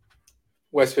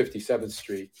West 57th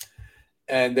Street.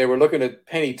 And they were looking at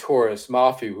Penny Torres,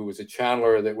 Mafu, who was a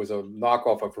channeler that was a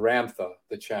knockoff of Ramtha,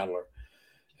 the channeler.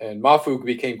 And Mafu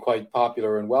became quite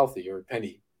popular and wealthy, or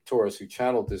Penny Torres, who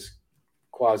channeled this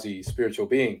quasi spiritual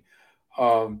being.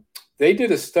 They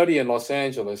did a study in Los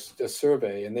Angeles, a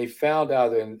survey, and they found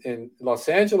out in Los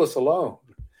Angeles alone,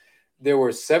 there were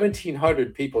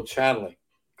 1,700 people channeling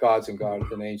gods and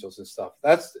angels and stuff.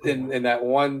 That's in that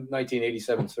one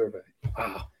 1987 survey.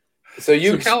 Wow. So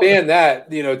you expand that,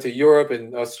 to Europe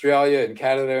and Australia and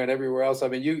Canada and everywhere else. I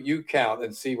mean, you count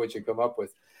and see what you come up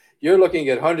with. You're looking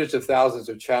at hundreds of thousands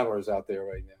of channelers out there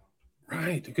right now.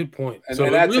 Right. Good point. And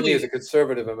that really, to me is a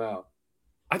conservative amount.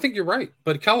 I think you're right.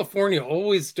 But California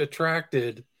always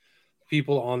attracted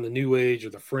people on the New Age or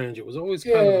the fringe. It was always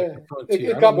kind of like the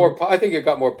frontier. It got more. I think it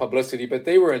got more publicity, but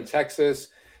they were in Texas,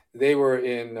 they were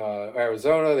in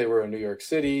Arizona, they were in New York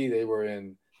City, they were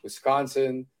in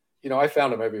Wisconsin. I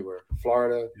found them everywhere.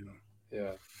 Florida.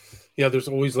 Yeah. There's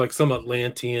always like some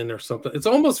Atlantean or something. It's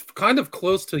almost kind of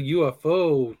close to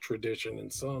UFO tradition in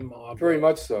some. Very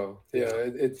much so. Yeah.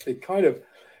 It kind of,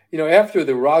 after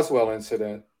the Roswell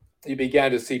incident, you began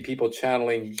to see people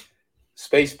channeling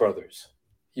space brothers,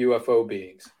 UFO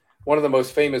beings. One of the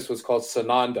most famous was called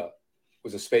Sananda.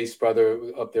 Was a space brother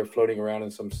up there floating around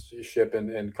in some ship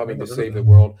and coming to save the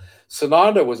world.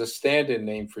 Sananda was a stand-in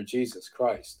name for Jesus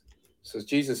Christ. So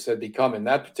Jesus said, become, in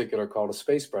that particular, called a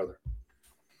space brother.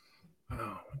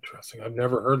 Oh, interesting. I've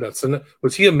never heard that. So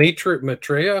was he a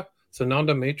Maitreya?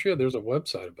 Sananda Maitreya? There's a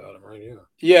website about him, right?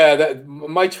 Yeah, that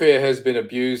Maitreya has been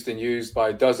abused and used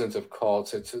by dozens of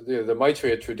cults. It's the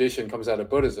Maitreya tradition comes out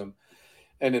of Buddhism.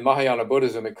 And in Mahayana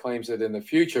Buddhism, it claims that in the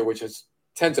future, which is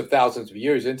tens of thousands of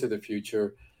years into the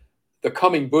future, the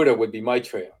coming Buddha would be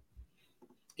Maitreya,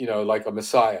 like a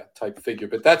Messiah type figure.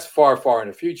 But that's far, far in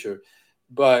the future.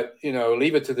 But,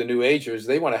 leave it to the New Agers.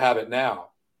 They want to have it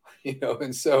now,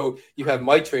 and so you have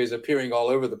Maitreyas appearing all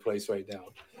over the place right now.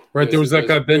 Right. There was that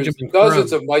guy, Benjamin.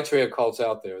 Dozens of Maitreya cults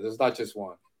out there. There's not just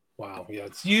one. Wow. Yeah.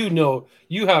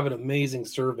 You have an amazing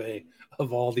survey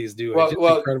of all these dudes.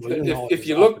 Well, if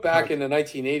you look back in the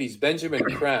 1980s, Benjamin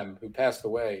Creme, who passed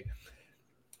away,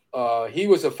 he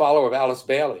was a follower of Alice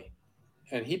Bailey,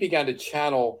 and he began to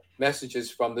channel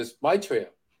messages from this Maitreya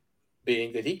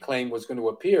being that he claimed was going to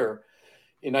appear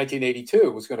in 1982,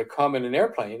 was going to come in an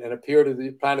airplane and appear to the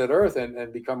planet Earth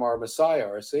and become our Messiah,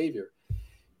 our Savior.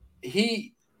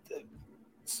 He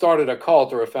started a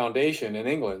cult or a foundation in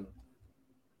England,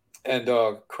 and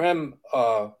Creme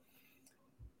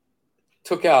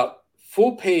took out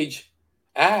full-page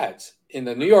ads in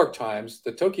the New York Times,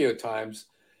 the Tokyo Times,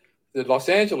 the Los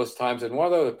Angeles Times, and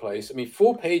one other place. I mean,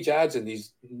 full-page ads in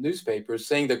these newspapers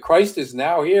saying that Christ is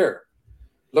now here.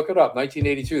 Look it up,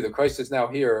 1982. The Christ is now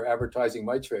here, advertising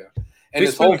Maitreya. And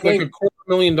this whole thing, like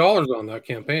 $250,000 on that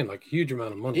campaign, like a huge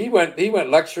amount of money. He went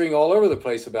lecturing all over the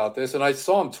place about this, and I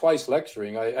saw him twice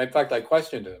lecturing. In fact, I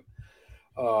questioned him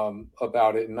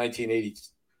about it in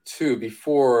 1982,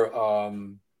 before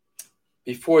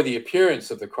the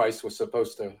appearance of the Christ was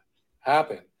supposed to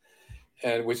happen,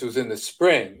 and which was in the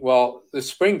spring. Well, the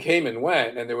spring came and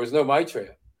went, and there was no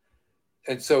Maitreya,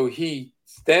 and so he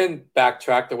then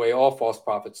backtracked the way all false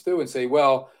prophets do and say,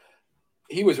 well,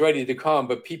 he was ready to come,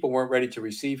 but people weren't ready to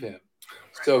receive him.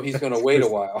 So he's going to wait a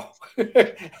while.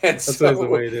 That's the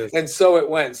way it is. And so it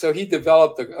went. So he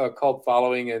developed a cult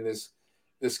following and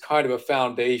this kind of a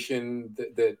foundation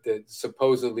that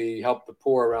supposedly helped the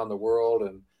poor around the world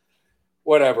and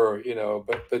whatever,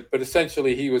 but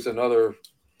essentially he was another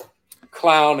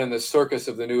clown in the circus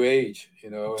of the New Age,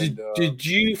 Did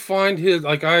you find his,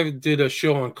 like I did a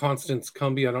show on Constance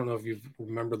Cumby. I don't know if you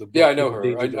remember the book. Yeah, I know her.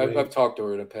 I've talked to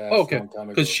her in the past. Okay.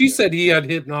 Because she said he had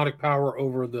hypnotic power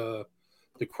over the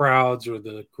crowds or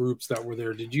the groups that were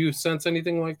there. Did you sense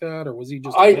anything like that? Or was he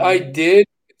just... I did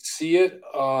see it.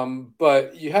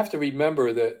 But you have to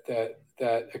remember that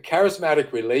a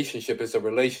charismatic relationship is a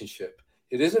relationship.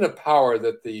 It isn't a power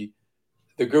that the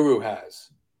guru has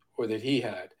or that he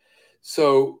had.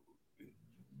 So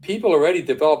people already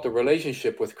developed a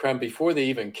relationship with Creme before they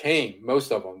even came,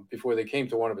 most of them, before they came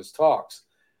to one of his talks.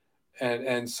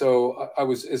 And so I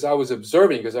was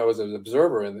observing, because I was an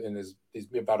observer in his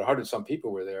about 100 some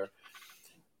people were there.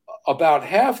 about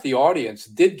half the audience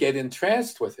did get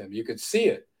entranced with him. You could see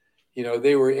it.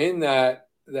 They were in that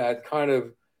kind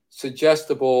of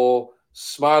suggestible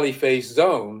smiley face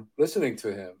zone listening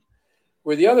to him,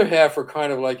 where the other half were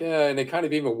kind of like, and they kind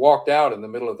of even walked out in the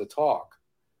middle of the talk.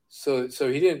 So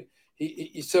the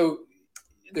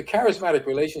charismatic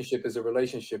relationship is a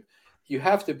relationship. You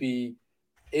have to be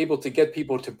able to get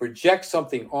people to project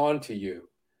something onto you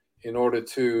in order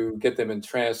to get them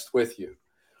entranced with you.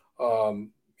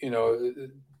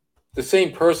 The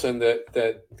same person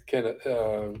that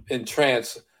can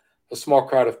entrance a small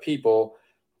crowd of people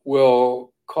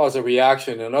will cause a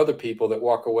reaction in other people that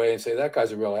walk away and say, that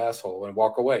guy's a real asshole, and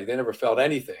walk away. They never felt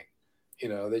anything.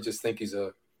 They just think he's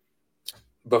a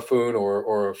buffoon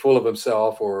or full of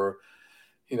himself or,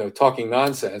 talking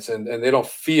nonsense. And they don't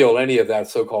feel any of that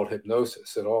so-called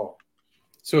hypnosis at all.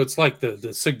 So it's like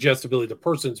the suggestibility. The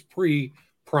person's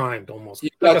primed almost. You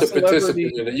got to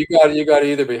participate in it. You got to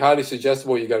either be highly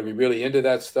suggestible, you got to be really into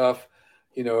that stuff,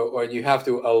 or you have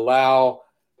to allow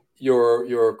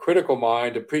your critical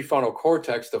mind, the prefrontal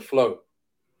cortex, to float.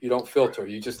 You don't filter.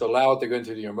 You just allow it to go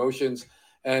into the emotions,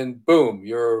 and boom,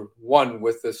 you're one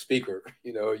with the speaker.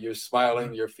 You're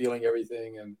smiling, you're feeling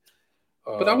everything, and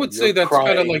but I would say that's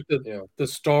kind of like the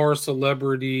star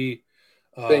celebrity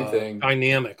same thing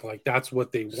dynamic. Like that's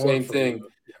what they want. Same thing.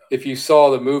 If you saw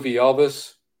the movie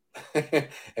Elvis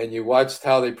and you watched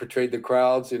how they portrayed the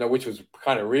crowds, which was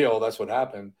kind of real, that's what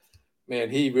happened.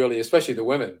 Man, he really, especially the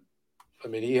women, I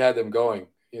mean, he had them going.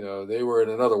 They were in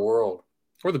another world.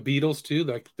 Or the Beatles too,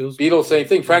 like those Beatles, same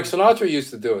thing. Frank Sinatra used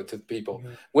to do it to people,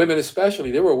 women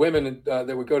especially. There were women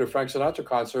that would go to Frank Sinatra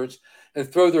concerts and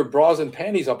throw their bras and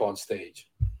panties up on stage.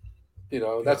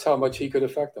 That's how much he could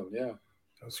affect them. Yeah,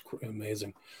 that's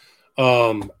amazing.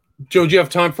 Joe, do you have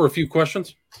time for a few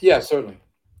questions? Yeah, certainly.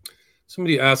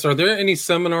 Somebody asked, are there any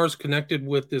seminars connected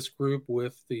with this group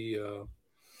with the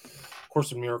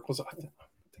Course in Miracles? I think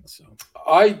so.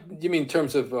 You mean in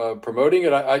terms of promoting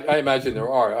it? I imagine there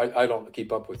are. I don't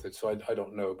keep up with it, so I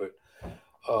don't know. But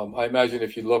I imagine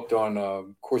if you looked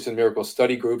on Course in Miracles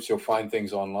study groups, you'll find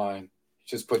things online.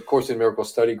 Just put Course in Miracles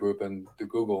study group into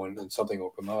Google and something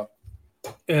will come up.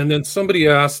 And then somebody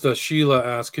asked, Sheila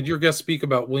asked, could your guest speak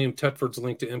about William Thetford's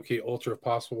link to MK Ultra if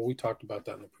possible? We talked about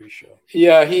that in the pre-show.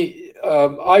 Yeah,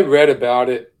 I read about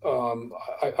it.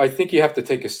 I think you have to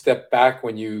take a step back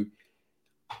when you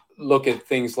look at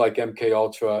things like MK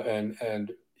Ultra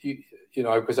and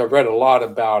because I've read a lot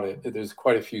about it. There's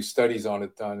quite a few studies on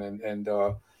it done, and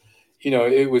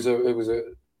it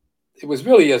was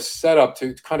really a setup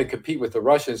to kind of compete with the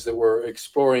Russians that were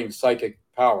exploring psychic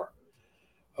power.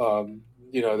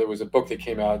 There was a book that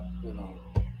came out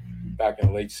back in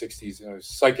the late 60s,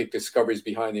 Psychic Discoveries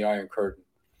Behind the Iron Curtain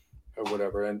or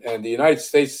whatever, and the United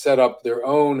States set up their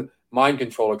own mind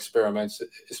control experiments,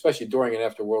 especially during and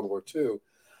after World War II.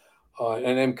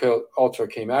 And MK Ultra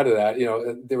came out of that.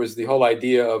 There was the whole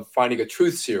idea of finding a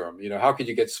truth serum. How could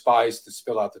you get spies to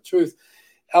spill out the truth?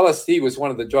 LSD was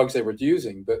one of the drugs they were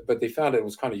using, but they found it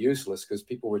was kind of useless because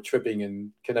people were tripping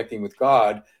and connecting with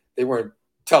God. They weren't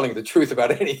telling the truth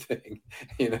about anything,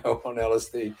 on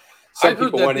LSD. I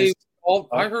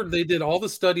heard they did all the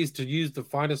studies to use the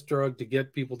finest drug to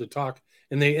get people to talk,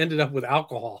 and they ended up with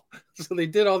alcohol. So they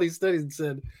did all these studies and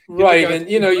said, right. And,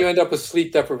 you end up with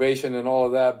sleep deprivation and all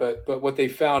of that. But what they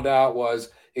found out was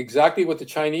exactly what the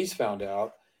Chinese found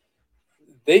out.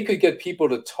 They could get people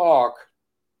to talk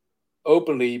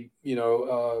openly,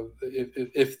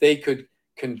 if they could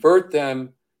convert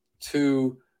them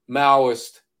to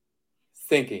Maoist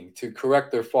thinking, to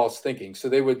correct their false thinking. So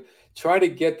they would try to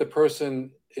get the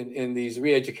person in these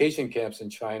re-education camps in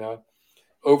China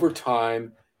over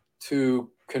time to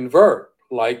convert,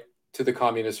 like to the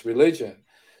communist religion.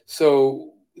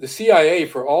 So the CIA,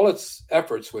 for all its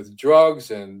efforts with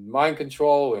drugs and mind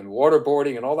control and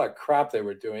waterboarding and all that crap they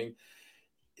were doing,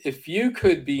 if you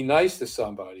could be nice to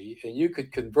somebody and you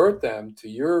could convert them to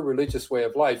your religious way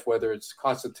of life, whether it's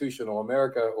constitutional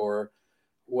America or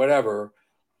whatever,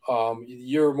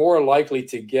 you're more likely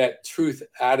to get truth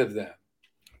out of them.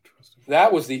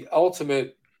 That was the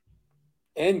ultimate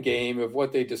end game of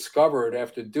what they discovered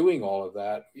after doing all of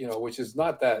that, which is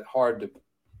not that hard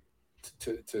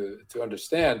to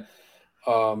understand.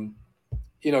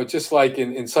 Just like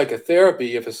in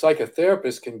psychotherapy, if a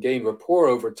psychotherapist can gain rapport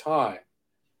over time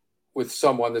with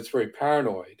someone that's very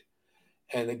paranoid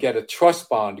and get a trust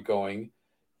bond going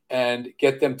and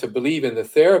get them to believe in the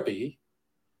therapy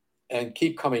and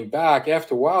keep coming back,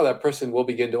 after a while, that person will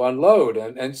begin to unload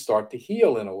and start to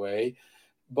heal in a way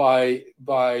by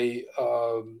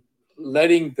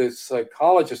letting the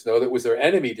psychologist know that was their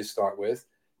enemy to start with,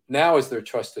 now is their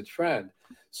trusted friend.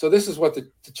 So this is what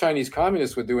the Chinese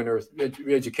communists would do in their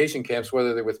re-education camps,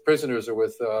 whether they're with prisoners or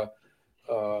with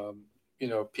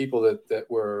people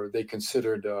that they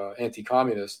considered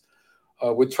anti-communist,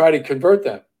 would try to convert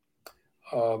them.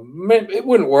 It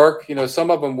wouldn't work.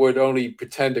 Some of them would only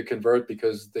pretend to convert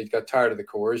because they got tired of the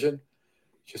coercion,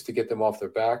 just to get them off their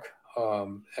back,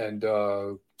 and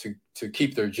to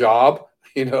keep their job,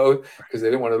 because they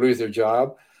didn't want to lose their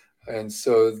job. And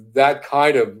so that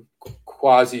kind of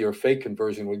quasi or fake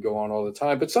conversion would go on all the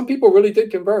time. But some people really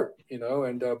did convert,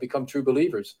 and become true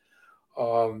believers.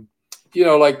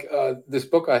 Like this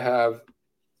book I have,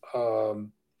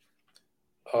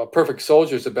 Perfect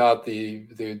Soldiers, about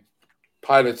the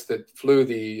pilots that flew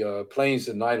the planes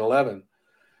in 9/11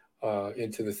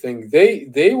 into the thing.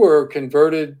 They were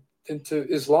converted into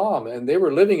Islam, and they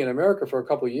were living in America for a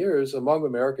couple of years among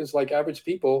Americans like average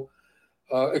people,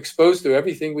 exposed to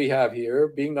everything we have here,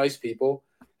 being nice people.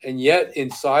 And yet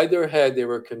inside their head, they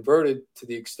were converted to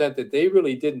the extent that they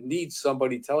really didn't need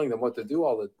somebody telling them what to do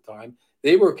all the time.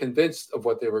 They were convinced of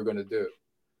what they were going to do.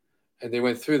 And they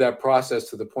went through that process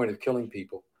to the point of killing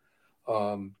people.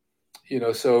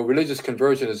 So religious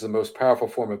conversion is the most powerful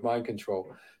form of mind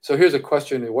control. So here's a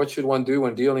question: what should one do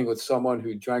when dealing with someone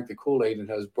who drank the Kool-Aid and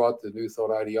has brought the New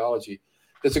Thought ideology?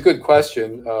 It's a good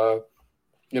question.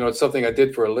 It's something I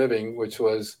did for a living, which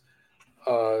was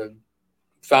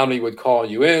family would call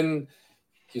you in.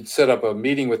 You'd set up a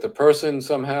meeting with the person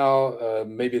somehow.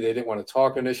 Maybe they didn't want to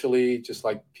talk initially, just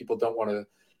like people don't want to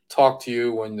talk to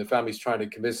you when the family's trying to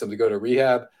convince them to go to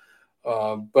rehab.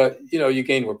 But you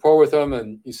gain rapport with them,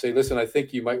 and you say, listen, I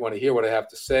think you might want to hear what I have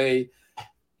to say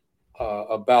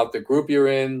about the group you're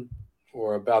in,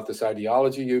 or about this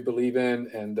ideology you believe in.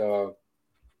 And,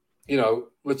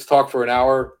 let's talk for an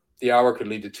hour. The hour could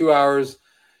lead to 2 hours.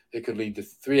 It could lead to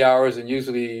 3 hours. And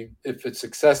usually, if it's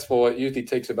successful, it usually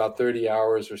takes about 30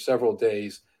 hours or several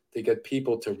days to get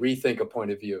people to rethink a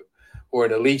point of view or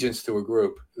an allegiance to a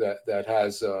group that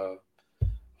has,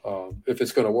 if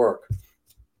it's going to work.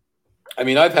 I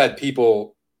mean, I've had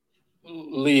people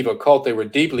leave a cult they were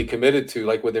deeply committed to,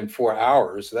 like within 4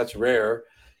 hours. That's rare,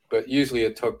 but usually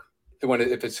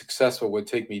if it's successful, it would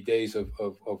take me days of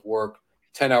work,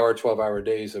 10-hour, 12-hour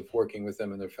days of working with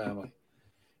them and their family.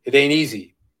 It ain't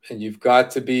easy, and you've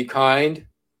got to be kind.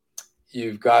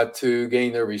 You've got to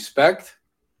gain their respect.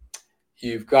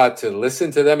 You've got to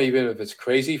listen to them, even if it's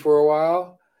crazy for a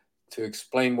while, to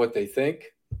explain what they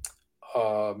think.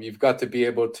 You've got to be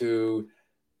able to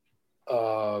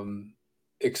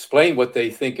explain what they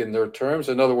think in their terms.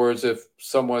 In other words, if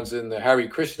someone's in the Hare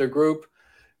Krishna group,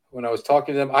 when I was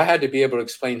talking to them, I had to be able to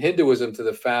explain Hinduism to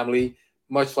the family,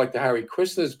 much like the Hare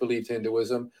Krishnas believed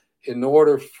Hinduism, in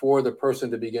order for the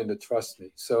person to begin to trust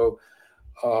me. So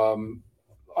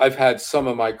I've had some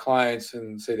of my clients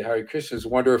and say the Hare Krishnas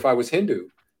wonder if I was Hindu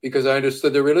because I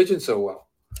understood their religion so well.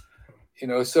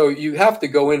 So you have to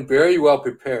go in very well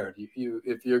prepared.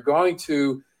 If you're going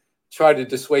to try to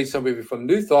dissuade somebody from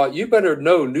New Thought, you better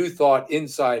know New Thought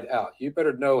inside out. You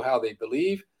better know how they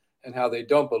believe and how they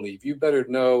don't believe. You better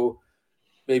know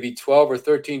maybe 12 or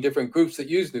 13 different groups that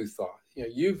use New Thought.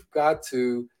 You've got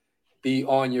to be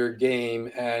on your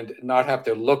game and not have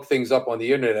to look things up on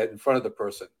the internet in front of the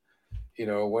person.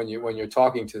 When you're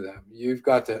talking to them, you've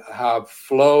got to have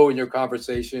flow in your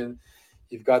conversation.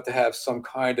 You've got to have some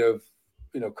kind of,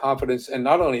 confidence. And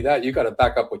not only that, you've got to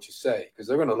back up what you say because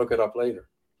they're going to look it up later.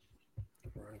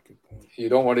 Right, good point. You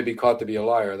don't want to be caught to be a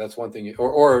liar. That's one thing.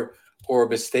 Or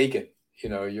mistaken.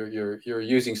 You're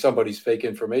using somebody's fake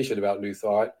information about New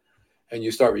Thought, and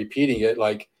you start repeating it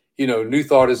like, New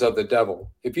Thought is of the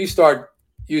devil. If you start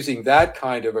using that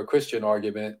kind of a Christian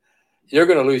argument, you're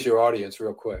going to lose your audience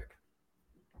real quick.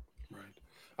 Right.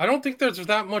 I don't think there's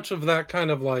that much of that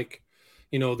kind of like,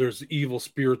 there's evil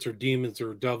spirits or demons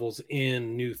or devils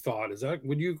in New Thought.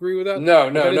 Would you agree with that? No.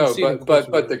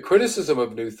 But the criticism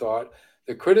of New Thought,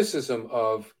 the criticism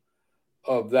of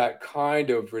that kind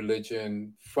of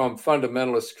religion from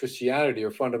fundamentalist Christianity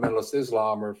or fundamentalist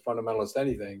Islam or fundamentalist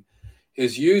anything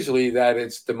is usually that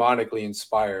it's demonically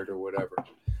inspired or whatever.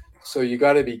 So you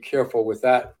got to be careful with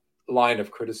that line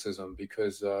of criticism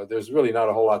because there's really not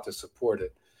a whole lot to support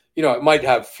it. It might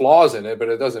have flaws in it, but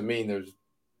it doesn't mean there's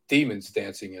demons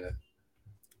dancing in it.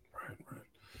 Right.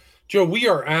 Joe, we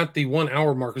are at the 1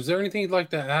 hour mark. Is there anything you'd like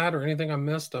to add or anything I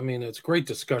missed? I mean, it's a great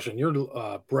discussion.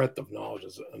 Your breadth of knowledge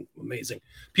is amazing.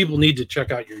 People need to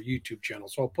check out your YouTube channel.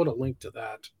 So I'll put a link to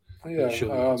that.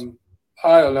 Yeah.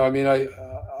 I don't know. I mean, I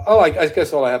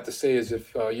guess all I have to say is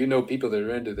if people that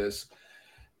are into this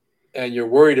and you're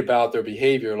worried about their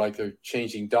behavior, like they're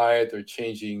changing diet, they're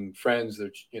changing friends,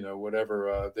 they're,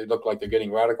 whatever, they look like they're getting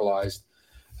radicalized.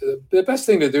 the best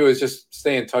thing to do is just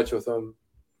stay in touch with them,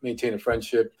 maintain a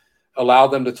friendship, allow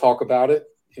them to talk about it,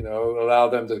 allow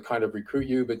them to kind of recruit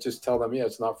you, but just tell them, yeah,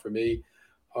 it's not for me.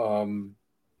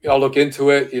 I'll look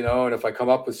into it, and if I come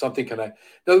up with something, in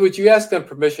other words, you ask them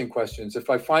permission questions. If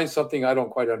I find something I don't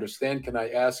quite understand, can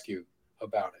I ask you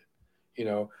about it?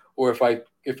 Or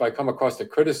if I come across a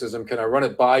criticism, can I run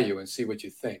it by you and see what you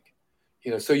think?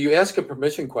 So you ask a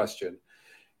permission question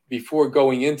before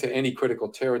going into any critical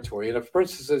territory. And if a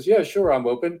person says, yeah, sure, I'm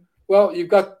open, well, you've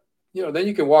got, then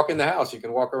you can walk in the house, you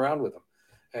can walk around with them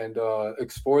and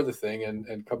explore the thing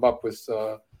and come up with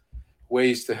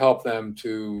ways to help them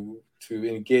to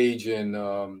engage in,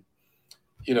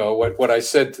 what I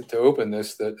said to open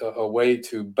this, that a way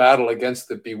to battle against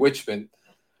the bewitchment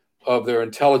of their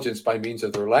intelligence by means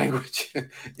of their language,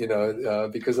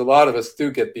 because a lot of us do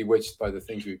get bewitched by the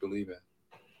things we believe in.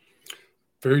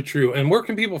 Very true. And where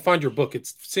can people find your book?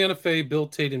 It's Santa Fe, Bill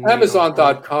Tate, and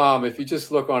Amazon.com. If you just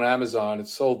look on Amazon,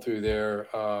 it's sold through there.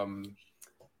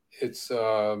 Just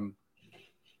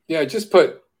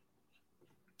put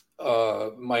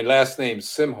my last name,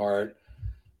 Szimhart,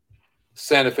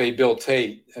 Santa Fe, Bill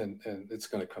Tate, and it's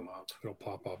going to come up. It'll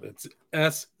pop up. It's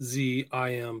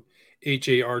SZIMHART.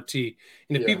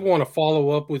 And if people want to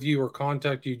follow up with you or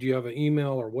contact you, do you have an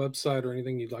email or website or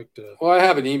anything you'd like to? Well, I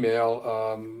have an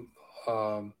email.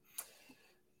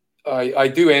 I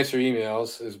do answer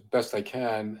emails as best I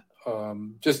can.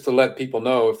 Just to let people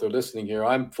know, if they're listening here,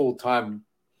 I'm full-time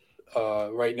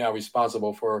right now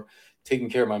responsible for taking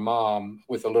care of my mom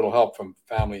with a little help from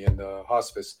family and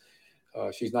hospice.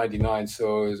 She's 99,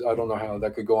 so I don't know how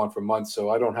that could go on for months.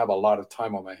 So I don't have a lot of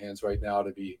time on my hands right now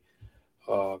to be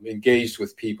engaged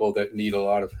with people that need a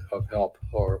lot of help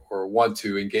or want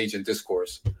to engage in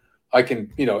discourse. I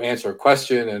can, answer a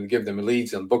question and give them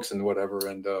leads and books and whatever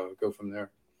and go from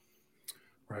there.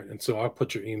 Right. And so I'll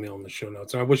put your email in the show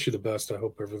notes. And I wish you the best. I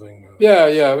hope everything.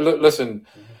 Listen,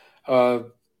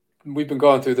 we've been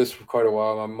going through this for quite a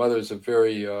while. My mother's a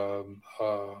very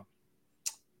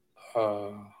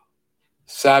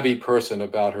savvy person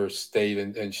about her state,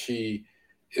 and she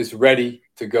is ready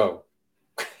to go.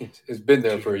 It's been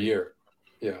there for a year.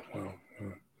 Yeah.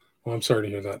 Well, I'm sorry to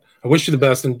hear that. I wish you the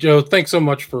best. And Joe, thanks so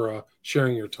much for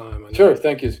sharing your time. Sure.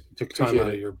 Thank you. Took time out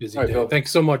of your busy day. Bill. Thanks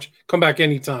so much. Come back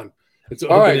anytime. It's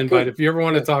an open invite. Good. If you ever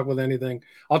want to talk with anything,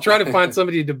 I'll try to find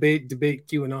somebody to debate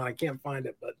QAnon. I can't find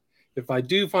it, but if I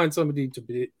do find somebody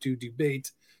to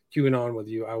debate QAnon with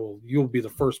you, you'll be the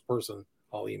first person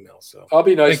I'll email. So I'll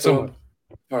be nice. Thanks so much.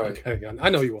 All right. Okay, I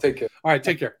know you will. Take care. All right.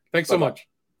 Take care. Thanks so much.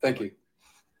 Thank you.